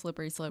sounds like a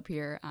slippery slope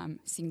here.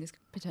 Seeing this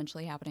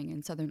potentially happening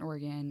in Southern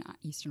Oregon,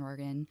 Eastern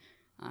Oregon,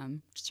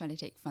 just trying to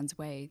take funds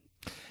away.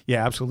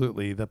 Yeah,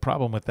 absolutely. The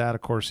problem with that,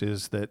 of course,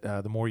 is that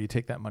the more you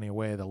take that money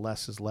away, the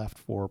less is left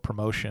for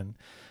promotion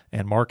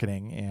and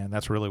marketing, and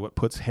that's really what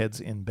puts heads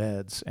in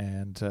beds.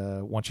 And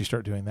once you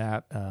start doing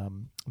that,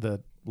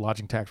 the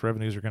lodging tax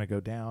revenues are going to go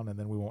down, and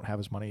then we won't have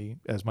as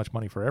much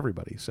money for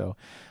everybody. So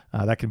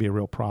that can be a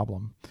real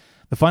problem.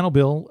 The final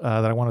bill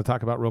that I want to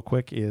talk about real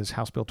quick is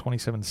House Bill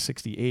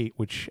 2768,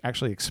 which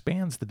actually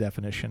expands the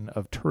definition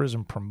of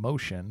tourism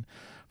promotion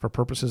for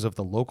purposes of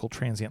the local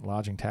transient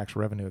lodging tax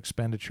revenue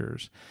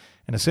expenditures.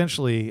 And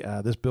essentially,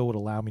 this bill would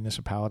allow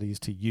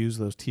municipalities to use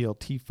those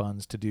TLT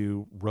funds to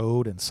do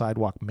road and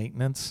sidewalk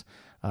maintenance,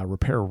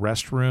 repair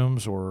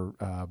restrooms, or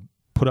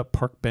put up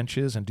park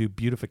benches and do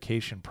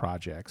beautification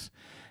projects.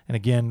 And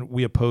again,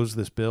 we oppose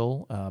this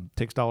bill.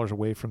 Takes dollars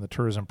away from the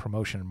tourism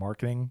promotion and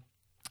marketing.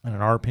 And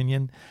in our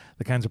opinion,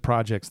 the kinds of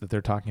projects that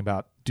they're talking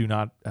about do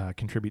not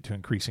contribute to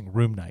increasing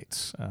room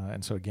nights.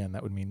 And so again,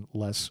 that would mean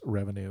less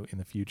revenue in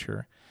the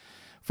future.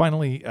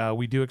 Finally,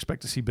 we do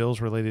expect to see bills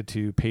related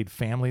to paid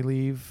family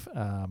leave,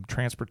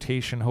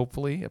 transportation,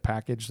 hopefully, a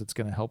package that's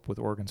going to help with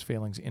Oregon's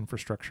failings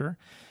infrastructure,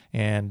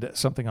 and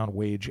something on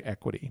wage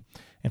equity.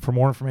 And for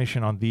more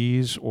information on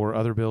these or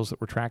other bills that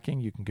we're tracking,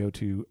 you can go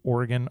to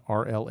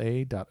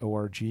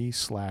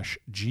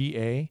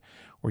OregonRLA.org/GA,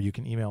 or you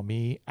can email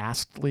me,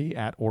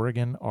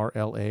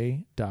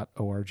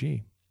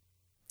 astley@OregonRLA.org.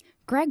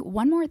 Greg,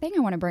 one more thing I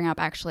want to bring up,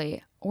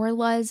 actually.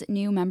 Orla's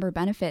new member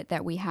benefit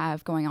that we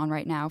have going on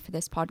right now for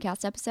this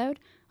podcast episode,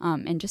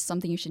 and just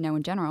something you should know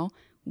in general,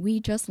 we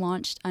just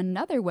launched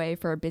another way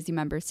for our busy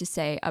members to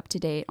stay up to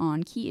date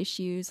on key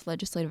issues,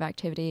 legislative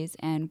activities,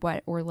 and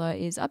what Orla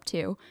is up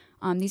to.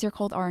 These are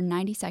called our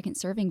 90-second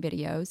serving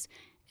videos,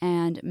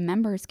 and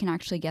members can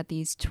actually get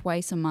these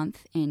twice a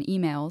month in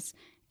emails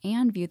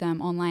and view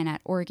them online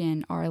at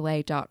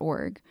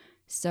OregonRLA.org.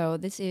 So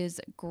this is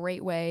a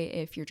great way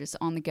if you're just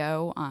on the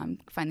go.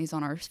 Find these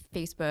on our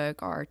Facebook,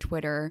 our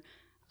Twitter,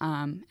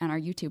 and our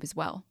YouTube as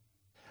well.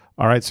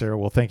 All right, Sarah.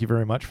 Well, thank you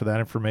very much for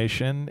that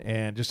information.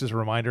 And just as a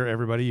reminder,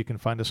 everybody, you can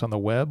find us on the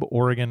web,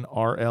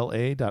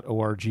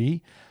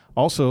 OregonRLA.org.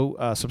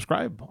 Also,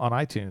 subscribe on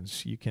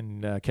iTunes. You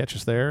can catch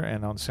us there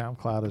and on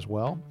SoundCloud as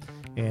well.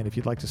 And if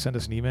you'd like to send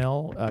us an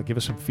email, give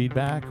us some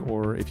feedback,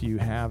 or if you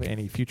have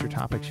any future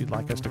topics you'd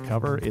like us to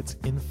cover, it's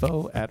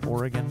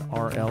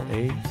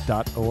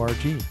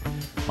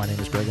info@OregonRLA.org. My name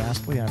is Greg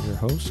Astley. I'm your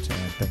host,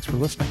 and thanks for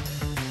listening.